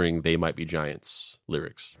featuring They Might Be Giants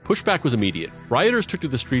lyrics. Pushback was immediate. Rioters took to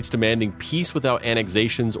the streets demanding peace without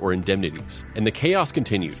annexations or indemnities, and the chaos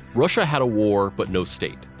continued. Russia had a war, but no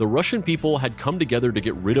state. The Russian people had come together to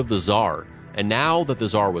get rid of the Tsar, and now that the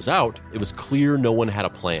Tsar was out, it was clear no one had a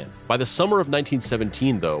plan. By the summer of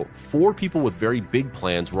 1917, though, 4 people with very big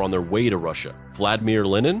plans were on their way to Russia: Vladimir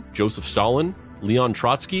Lenin, Joseph Stalin, Leon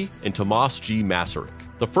Trotsky, and Tomas G. Masaryk.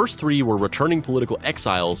 The first 3 were returning political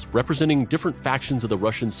exiles representing different factions of the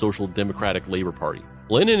Russian Social Democratic Labor Party.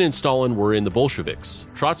 Lenin and Stalin were in the Bolsheviks.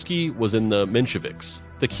 Trotsky was in the Mensheviks.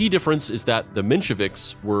 The key difference is that the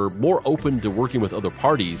Mensheviks were more open to working with other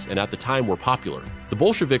parties and at the time were popular. The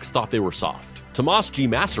Bolsheviks thought they were soft. Tomas G.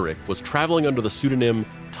 Masaryk was traveling under the pseudonym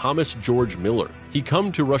Thomas George Miller. He'd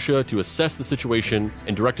come to Russia to assess the situation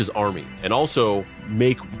and direct his army, and also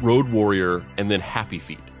make Road Warrior and then Happy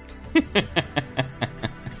Feet.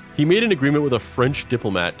 He made an agreement with a French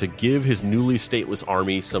diplomat to give his newly stateless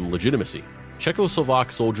army some legitimacy.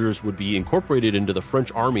 Czechoslovak soldiers would be incorporated into the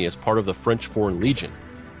French army as part of the French Foreign Legion,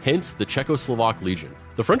 hence the Czechoslovak Legion.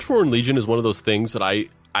 The French Foreign Legion is one of those things that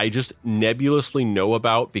I just nebulously know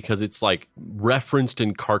about because it's like referenced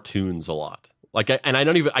in cartoons a lot. I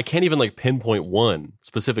can't even like pinpoint one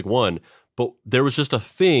specific one, but there was just a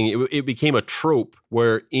thing. It became a trope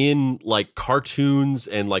where in like cartoons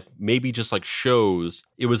and like maybe just like shows,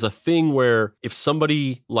 it was a thing where if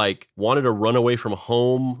somebody like wanted to run away from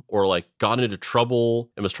home or like got into trouble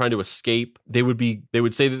and was trying to escape, they would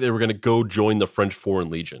say that they were going to go join the French Foreign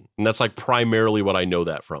Legion. And that's like primarily what I know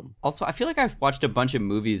that from. Also, I feel like I've watched a bunch of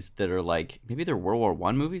movies that are like, maybe they're World War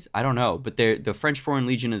I movies? I don't know. But the French Foreign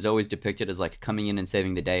Legion is always depicted as like coming in and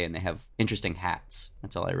saving the day, and they have interesting hats.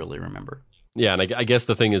 That's all I really remember. Yeah, and I guess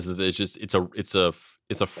the thing is that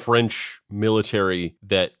it's a French military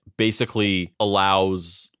that basically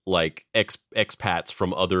allows like expats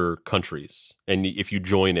from other countries, and if you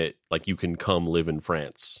join it, like you can come live in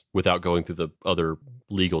France without going through the other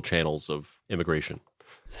legal channels of immigration.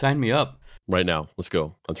 Sign me up. Right now, let's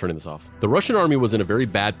go. I'm turning this off. The Russian army was in a very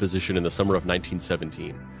bad position in the summer of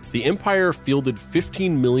 1917. The Empire fielded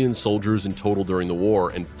 15 million soldiers in total during the war,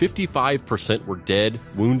 and 55% were dead,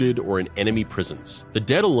 wounded, or in enemy prisons. The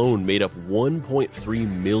dead alone made up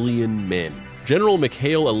 1.3 million men. General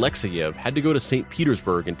Mikhail Alexeyev had to go to St.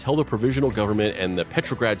 Petersburg and tell the provisional government and the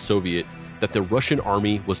Petrograd Soviet that the Russian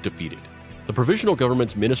army was defeated. The provisional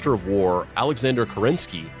government's Minister of War, Alexander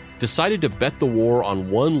Kerensky, decided to bet the war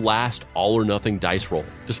on one last all-or-nothing dice roll,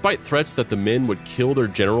 despite threats that the men would kill their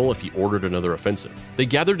general if he ordered another offensive. They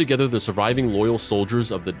gathered together the surviving loyal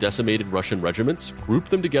soldiers of the decimated Russian regiments,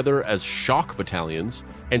 grouped them together as shock battalions,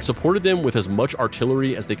 and supported them with as much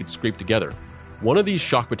artillery as they could scrape together. One of these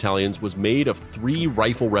shock battalions was made of 3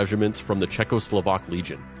 rifle regiments from the Czechoslovak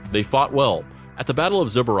Legion. They fought well, At the Battle of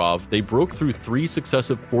Zubarov, they broke through 3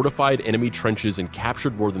 successive fortified enemy trenches and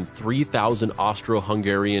captured more than 3,000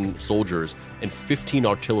 Austro-Hungarian soldiers and 15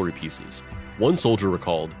 artillery pieces. One soldier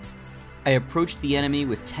recalled, I approached the enemy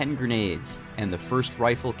with 10 grenades, and the first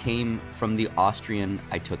rifle came from the Austrian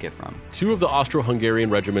I took it from. 2 of the Austro-Hungarian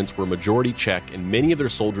regiments were majority Czech, and many of their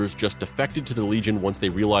soldiers just defected to the Legion once they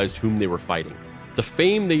realized whom they were fighting. The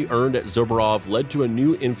fame they earned at Zubarov led to a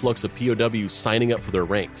new influx of POWs signing up for their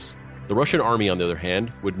ranks. The Russian army, on the other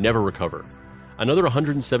hand, would never recover. Another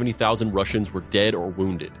 170,000 Russians were dead or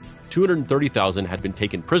wounded. 230,000 had been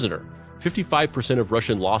taken prisoner. 55% of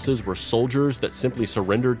Russian losses were soldiers that simply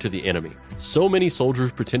surrendered to the enemy. So many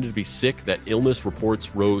soldiers pretended to be sick that illness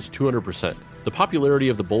reports rose 200%. The popularity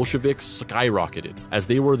of the Bolsheviks skyrocketed, as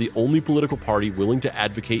they were the only political party willing to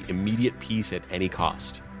advocate immediate peace at any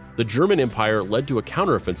cost. The German Empire led to a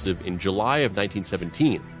counteroffensive in July of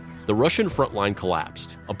 1917. The Russian front line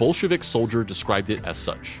collapsed. A Bolshevik soldier described it as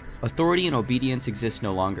such. Authority and obedience exist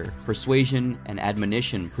no longer. Persuasion and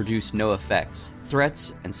admonition produce no effects.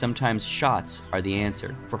 Threats and sometimes shots are the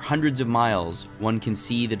answer. For hundreds of miles, one can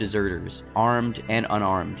see the deserters, armed and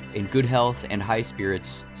unarmed, in good health and high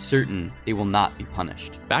spirits, certain they will not be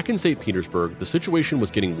punished. Back in St. Petersburg, the situation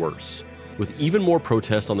was getting worse. With even more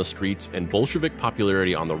protests on the streets and Bolshevik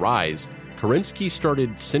popularity on the rise, Kerensky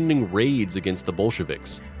started sending raids against the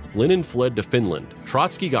Bolsheviks. Lenin fled to Finland.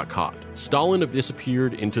 Trotsky got caught. Stalin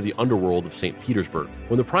disappeared into the underworld of St. Petersburg.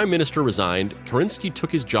 When the prime minister resigned, Kerensky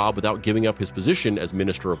took his job without giving up his position as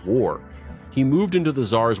Minister of War. He moved into the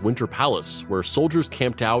Tsar's Winter Palace, where soldiers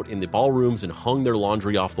camped out in the ballrooms and hung their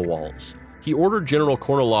laundry off the walls. He ordered General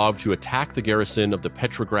Kornilov to attack the garrison of the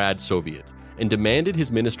Petrograd Soviet and demanded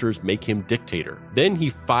his ministers make him dictator. Then he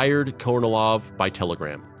fired Kornilov by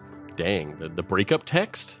telegram. Dang, the breakup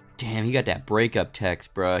text? Damn, he got that breakup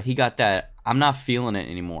text, bruh. He got that, I'm not feeling it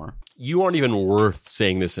anymore. You aren't even worth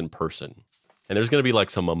saying this in person. And there's going to be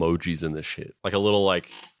like some emojis in this shit. Like a little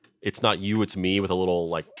like, it's not you, it's me with a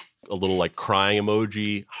little crying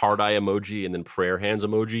emoji, heart eye emoji, and then prayer hands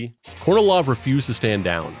emoji. Kornilov refused to stand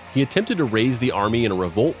down. He attempted to raise the army in a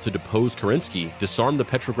revolt to depose Kerensky, disarm the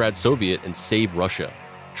Petrograd Soviet, and save Russia.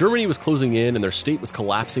 Germany was closing in and their state was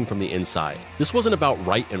collapsing from the inside. This wasn't about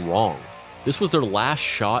right and wrong. This was their last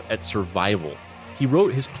shot at survival. He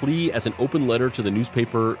wrote his plea as an open letter to the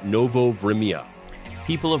newspaper Novo Vremya.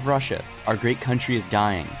 People of Russia, our great country is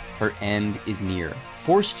dying. Her end is near.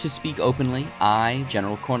 Forced to speak openly, I,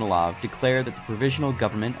 General Kornilov, declare that the provisional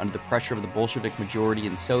government, under the pressure of the Bolshevik majority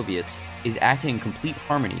and Soviets, is acting in complete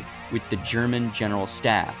harmony with the German General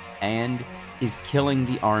Staff and is killing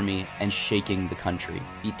the army and shaking the country.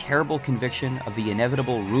 The terrible conviction of the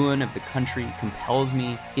inevitable ruin of the country compels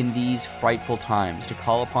me in these frightful times to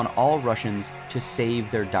call upon all Russians to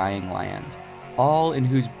save their dying land. All in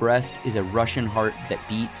whose breast is a Russian heart that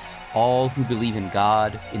beats, all who believe in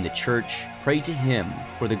God, in the Church, pray to Him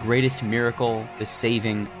for the greatest miracle, the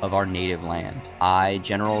saving of our native land. I,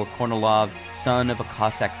 General Kornilov, son of a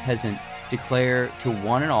Cossack peasant, declare to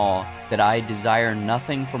one and all that I desire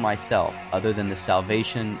nothing for myself other than the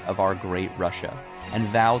salvation of our great Russia, and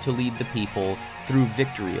vow to lead the people through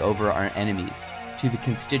victory over our enemies to the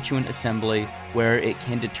Constituent Assembly, where it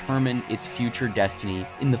can determine its future destiny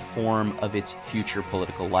in the form of its future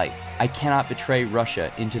political life. I cannot betray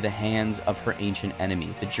Russia into the hands of her ancient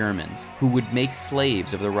enemy, the Germans, who would make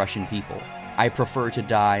slaves of the Russian people. I prefer to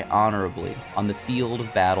die honorably on the field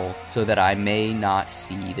of battle so that I may not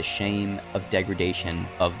see the shame of degradation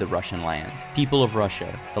of the Russian land. People of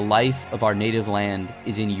Russia, the life of our native land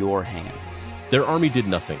is in your hands. Their army did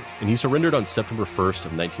nothing, and he surrendered on September 1st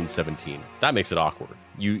of 1917. That makes it awkward.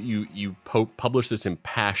 You publish this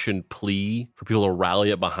impassioned plea for people to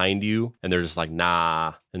rally up behind you, and they're just like,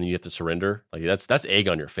 nah, and then you have to surrender. Like that's egg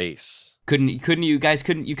on your face. You guys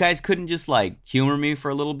couldn't just like humor me for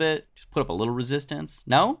a little bit? Just put up a little resistance?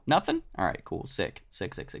 No? Nothing? All right, cool. Sick. Yeah,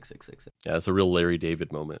 that's a real Larry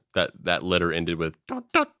David moment. That letter ended with.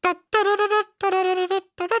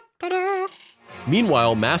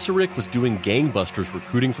 Meanwhile, Masaryk was doing gangbusters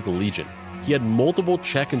recruiting for the Legion. He had multiple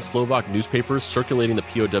Czech and Slovak newspapers circulating the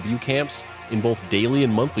POW camps in both daily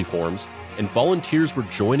and monthly forms, and volunteers were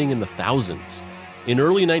joining in the thousands. In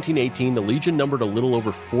early 1918, the Legion numbered a little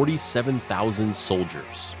over 47,000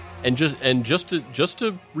 soldiers. And just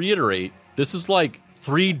to reiterate, this is like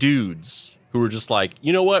 3 dudes who were just like,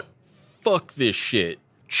 you know what? Fuck this shit.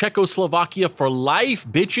 Czechoslovakia for life,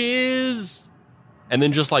 bitches! And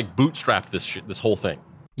then just like bootstrapped this whole thing.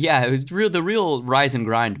 Yeah, it was the real rise and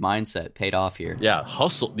grind mindset paid off here. Yeah,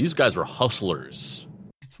 hustle. These guys were hustlers.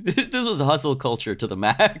 This was hustle culture to the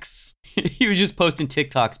max. He was just posting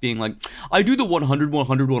TikToks being like, I do the 100,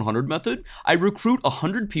 100, 100 method. I recruit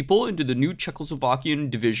 100 people into the new Czechoslovakian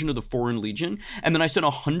division of the Foreign Legion, and then I send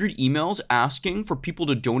 100 emails asking for people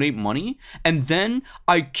to donate money, and then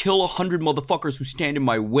I kill 100 motherfuckers who stand in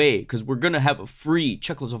my way, because we're going to have a free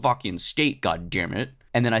Czechoslovakian state, goddammit.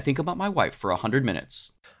 And then I think about my wife for 100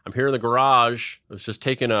 minutes. I'm here in the garage. I was just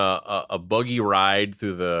taking a buggy ride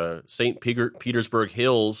through the St. Petersburg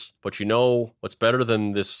hills. But you know what's better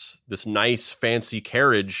than this nice fancy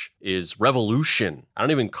carriage is revolution. I don't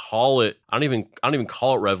even call it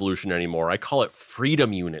revolution anymore. I call it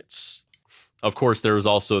freedom units. Of course, there was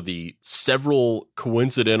also the several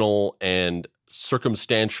coincidental and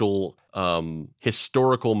circumstantial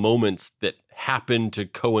historical moments that happened to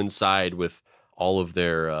coincide with all of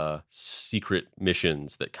their secret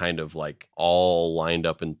missions that kind of like all lined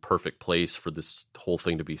up in perfect place for this whole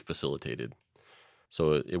thing to be facilitated.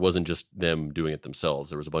 So it wasn't just them doing it themselves.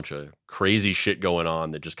 There was a bunch of crazy shit going on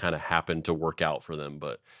that just kind of happened to work out for them,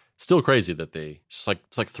 but still crazy that it's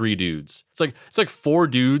like three dudes. It's like four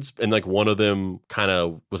dudes and like one of them kind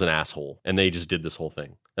of was an asshole and they just did this whole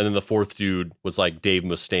thing. And then the fourth dude was like Dave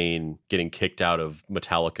Mustaine getting kicked out of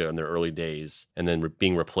Metallica in their early days and then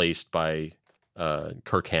being replaced by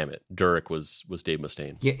Kirk Hammett. Derek was Dave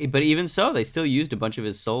Mustaine. Yeah, but even so, they still used a bunch of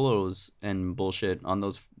his solos and bullshit on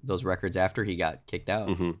those records after he got kicked out.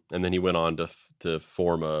 Mm-hmm. And then he went on to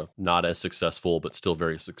form a not as successful but still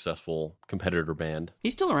very successful competitor band.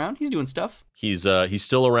 He's still around. He's doing stuff. He's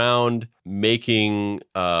still around making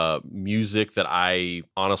music that I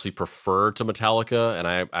honestly prefer to Metallica, and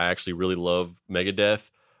I actually really love Megadeth,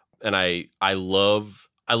 and I love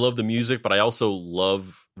the music, but I also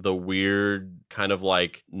love the weird kind of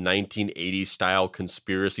like 1980s style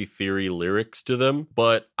conspiracy theory lyrics to them.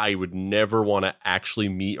 But I would never want to actually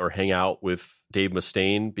meet or hang out with Dave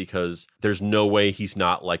Mustaine because there's no way he's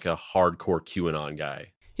not like a hardcore QAnon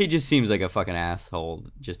guy. He just seems like a fucking asshole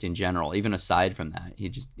just in general. Even aside from that,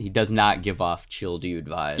 he does not give off chill dude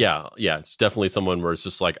vibes. Yeah, it's definitely someone where it's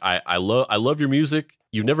just like I love your music.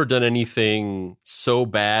 You've never done anything so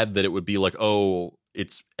bad that it would be like, oh,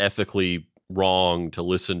 it's ethically wrong to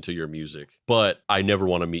listen to your music, but I never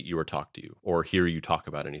want to meet you or talk to you or hear you talk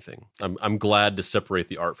about anything. I'm glad to separate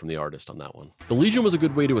the art from the artist on that one. The Legion was a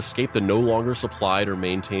good way to escape the no longer supplied or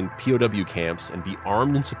maintained POW camps and be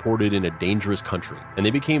armed and supported in a dangerous country, and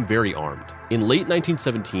they became very armed. In late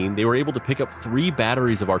 1917, they were able to pick up 3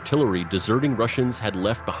 batteries of artillery deserting Russians had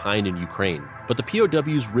left behind in Ukraine. But the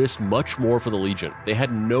POWs risked much more for the Legion. They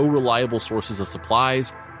had no reliable sources of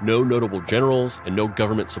supplies, no notable generals, and no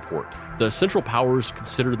government support. The Central Powers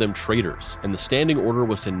considered them traitors, and the standing order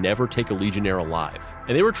was to never take a legionnaire alive.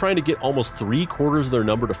 And they were trying to get almost 3/4 of their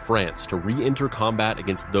number to France to re-enter combat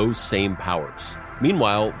against those same powers.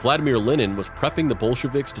 Meanwhile, Vladimir Lenin was prepping the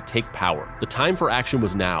Bolsheviks to take power. The time for action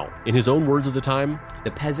was now. In his own words of the time,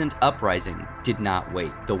 "The peasant uprising did not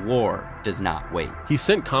wait. The war does not wait." He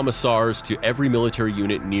sent commissars to every military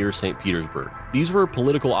unit near St. Petersburg. These were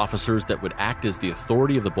political officers that would act as the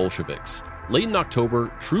authority of the Bolsheviks. Late in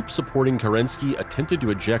October, troops supporting Kerensky attempted to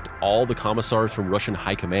eject all the commissars from Russian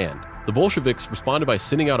high command. The Bolsheviks responded by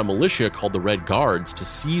sending out a militia called the Red Guards to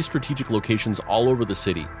seize strategic locations all over the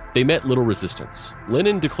city. They met little resistance.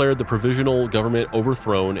 Lenin declared the provisional government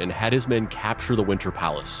overthrown and had his men capture the Winter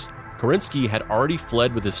Palace. Kerensky had already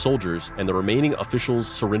fled with his soldiers, and the remaining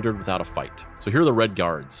officials surrendered without a fight. So here are the Red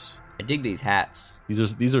Guards. I dig these hats.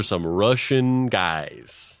 These are some Russian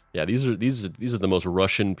guys. Yeah, these are the most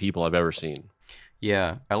Russian people I've ever seen.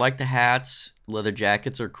 Yeah, I like the hats. Leather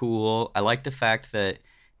jackets are cool. I like the fact that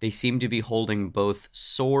they seem to be holding both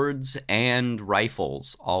swords and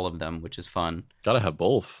rifles, all of them, which is fun. Gotta have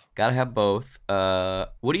both. Gotta have both.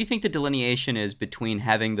 What do you think the delineation is between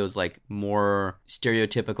having those like more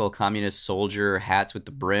stereotypical communist soldier hats with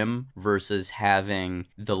the brim versus having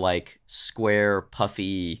the like square,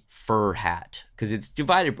 puffy fur hat? Because it's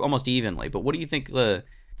divided almost evenly. But what do you think the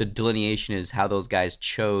delineation is, how those guys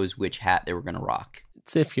chose which hat they were going to rock?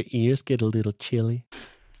 It's if your ears get a little chilly.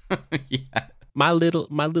 Yeah. My little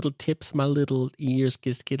tips, my little ears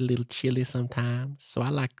get a little chilly sometimes. So I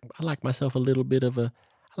like myself a little bit of I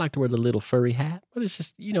like to wear the little furry hat, but it's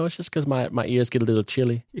just because my ears get a little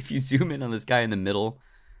chilly. If you zoom in on this guy in the middle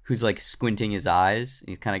who's like squinting his eyes,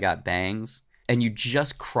 he's kind of got bangs, and you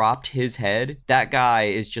just cropped his head, that guy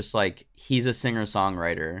is just like, he's a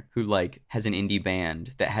singer-songwriter who like has an indie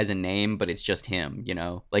band that has a name, but it's just him, you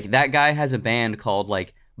know? Like that guy has a band called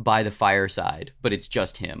like by the fireside, but it's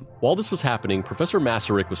just him. While this was happening, Professor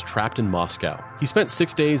Masaryk was trapped in Moscow. He spent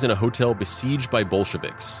 6 days in a hotel besieged by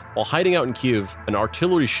Bolsheviks. While hiding out in Kiev, an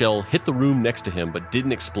artillery shell hit the room next to him but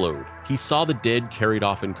didn't explode. He saw the dead carried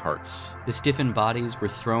off in carts. The stiffened bodies were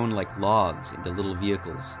thrown like logs into little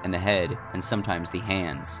vehicles, and the head, and sometimes the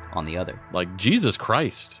hands, on the other. Like, Jesus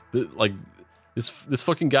Christ. This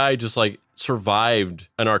fucking guy just, like, survived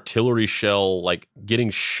an artillery shell, like, getting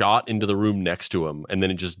shot into the room next to him, and then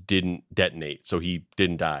it just didn't detonate, so he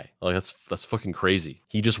didn't die. Like, that's fucking crazy.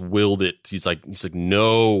 He just willed it. He's like,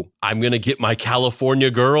 no, I'm gonna get my California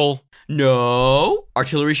girl. No!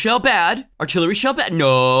 Artillery shell bad! Artillery shell bad!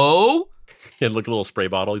 No! He had, like, a little spray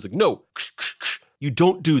bottle. He's like, no, you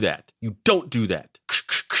don't do that. You don't do that.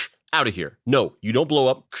 Out of here. No, you don't blow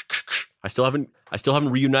up. I still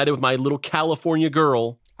haven't reunited with my little California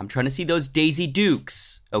girl. I'm trying to see those Daisy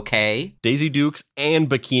Dukes, okay? Daisy Dukes and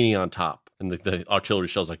bikini on top. And the artillery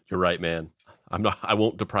shell's like, you're right, man. I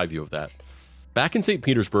won't deprive you of that. Back in St.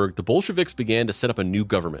 Petersburg, the Bolsheviks began to set up a new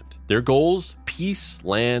government. Their goals, peace,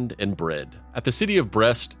 land, and bread. At the city of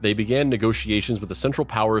Brest, they began negotiations with the Central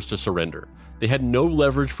Powers to surrender. They had no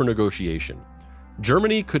leverage for negotiation.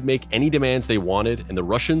 Germany could make any demands they wanted, and the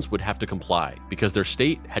Russians would have to comply, because their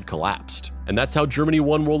state had collapsed. And that's how Germany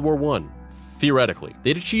won World War I. Theoretically,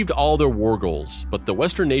 they'd achieved all their war goals, but the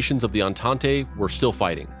Western nations of the Entente were still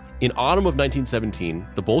fighting. In autumn of 1917,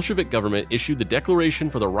 the Bolshevik government issued the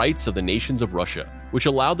Declaration for the Rights of the Nations of Russia, which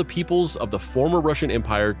allowed the peoples of the former Russian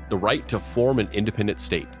Empire the right to form an independent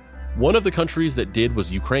state. One of the countries that did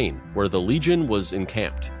was Ukraine, where the Legion was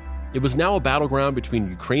encamped. It was now a battleground between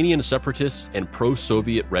Ukrainian separatists and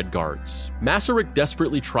pro-Soviet Red Guards. Masaryk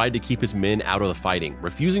desperately tried to keep his men out of the fighting,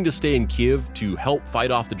 refusing to stay in Kiev to help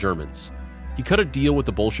fight off the Germans. He cut a deal with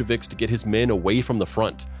the Bolsheviks to get his men away from the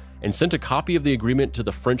front, and sent a copy of the agreement to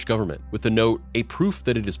the French government with the note, a proof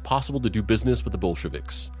that it is possible to do business with the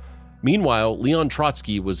Bolsheviks. Meanwhile, Leon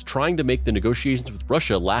Trotsky was trying to make the negotiations with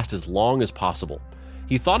Russia last as long as possible.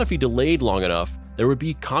 He thought if he delayed long enough, there would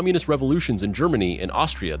be communist revolutions in Germany and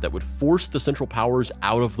Austria that would force the Central Powers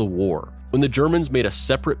out of the war. When the Germans made a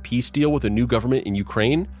separate peace deal with a new government in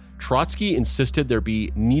Ukraine, Trotsky insisted there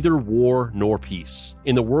be neither war nor peace.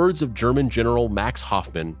 In the words of German General Max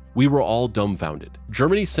Hoffmann, we were all dumbfounded.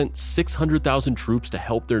 Germany sent 600,000 troops to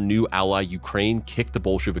help their new ally Ukraine kick the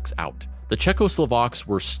Bolsheviks out. The Czechoslovaks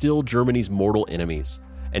were still Germany's mortal enemies,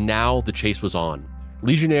 and now the chase was on.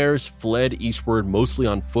 Legionnaires fled eastward mostly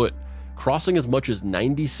on foot, crossing as much as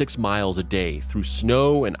 96 miles a day through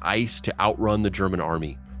snow and ice to outrun the German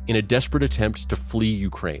army, in a desperate attempt to flee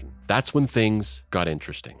Ukraine. That's when things got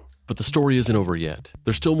interesting. But the story isn't over yet.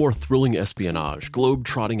 There's still more thrilling espionage,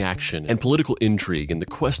 globe-trotting action, and political intrigue in the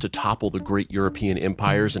quest to topple the great European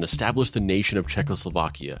empires and establish the nation of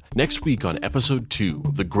Czechoslovakia. Next week on Episode 2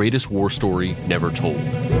 of The Greatest War Story Never Told.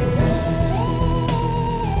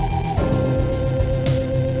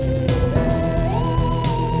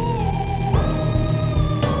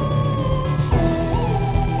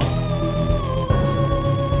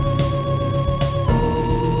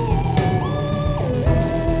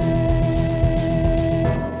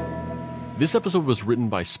 This episode was written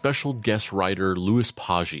by special guest writer Louis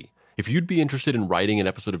Paggi. If you'd be interested in writing an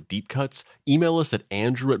episode of Deep Cuts, email us at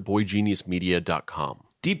andrew@boygeniusmedia.com.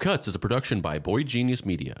 Deep Cuts is a production by Boy Genius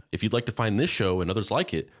Media. If you'd like to find this show and others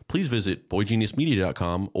like it, please visit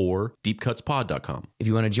boygeniusmedia.com or deepcutspod.com. If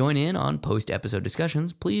you want to join in on post-episode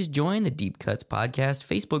discussions, please join the Deep Cuts Podcast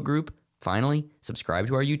Facebook group. Finally, subscribe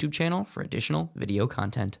to our YouTube channel for additional video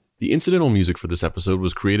content. The incidental music for this episode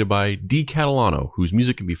was created by D. Catalano, whose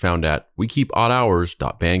music can be found at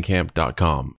wekeepoddhours.bandcamp.com.